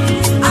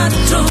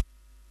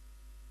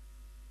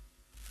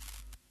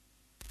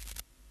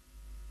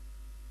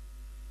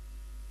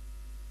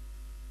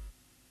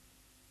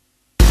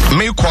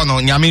 Me kono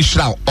nyame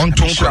shira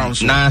onto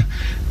na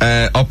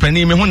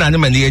opani me hu na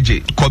mani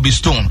eje Kobe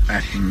Stone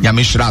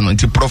nyame shira no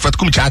nti prophet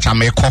kum chacha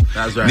me ko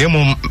na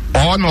mu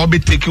on obi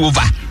take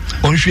over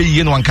on hwe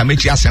yie no anka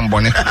mechi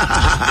asembone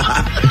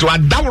to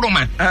adawro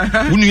man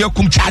unu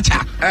yakum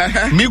chacha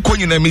me ko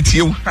nyina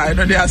metie I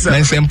know dey answer na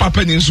nsem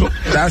papa ni nso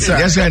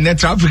yes na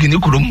traffic ni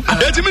kurum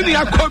eti me ni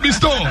Kobe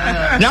Stone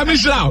nyame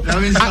shira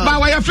ba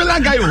wa ya feel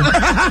guy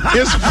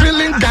is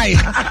feeling guy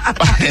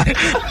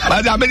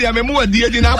but I me mu adi na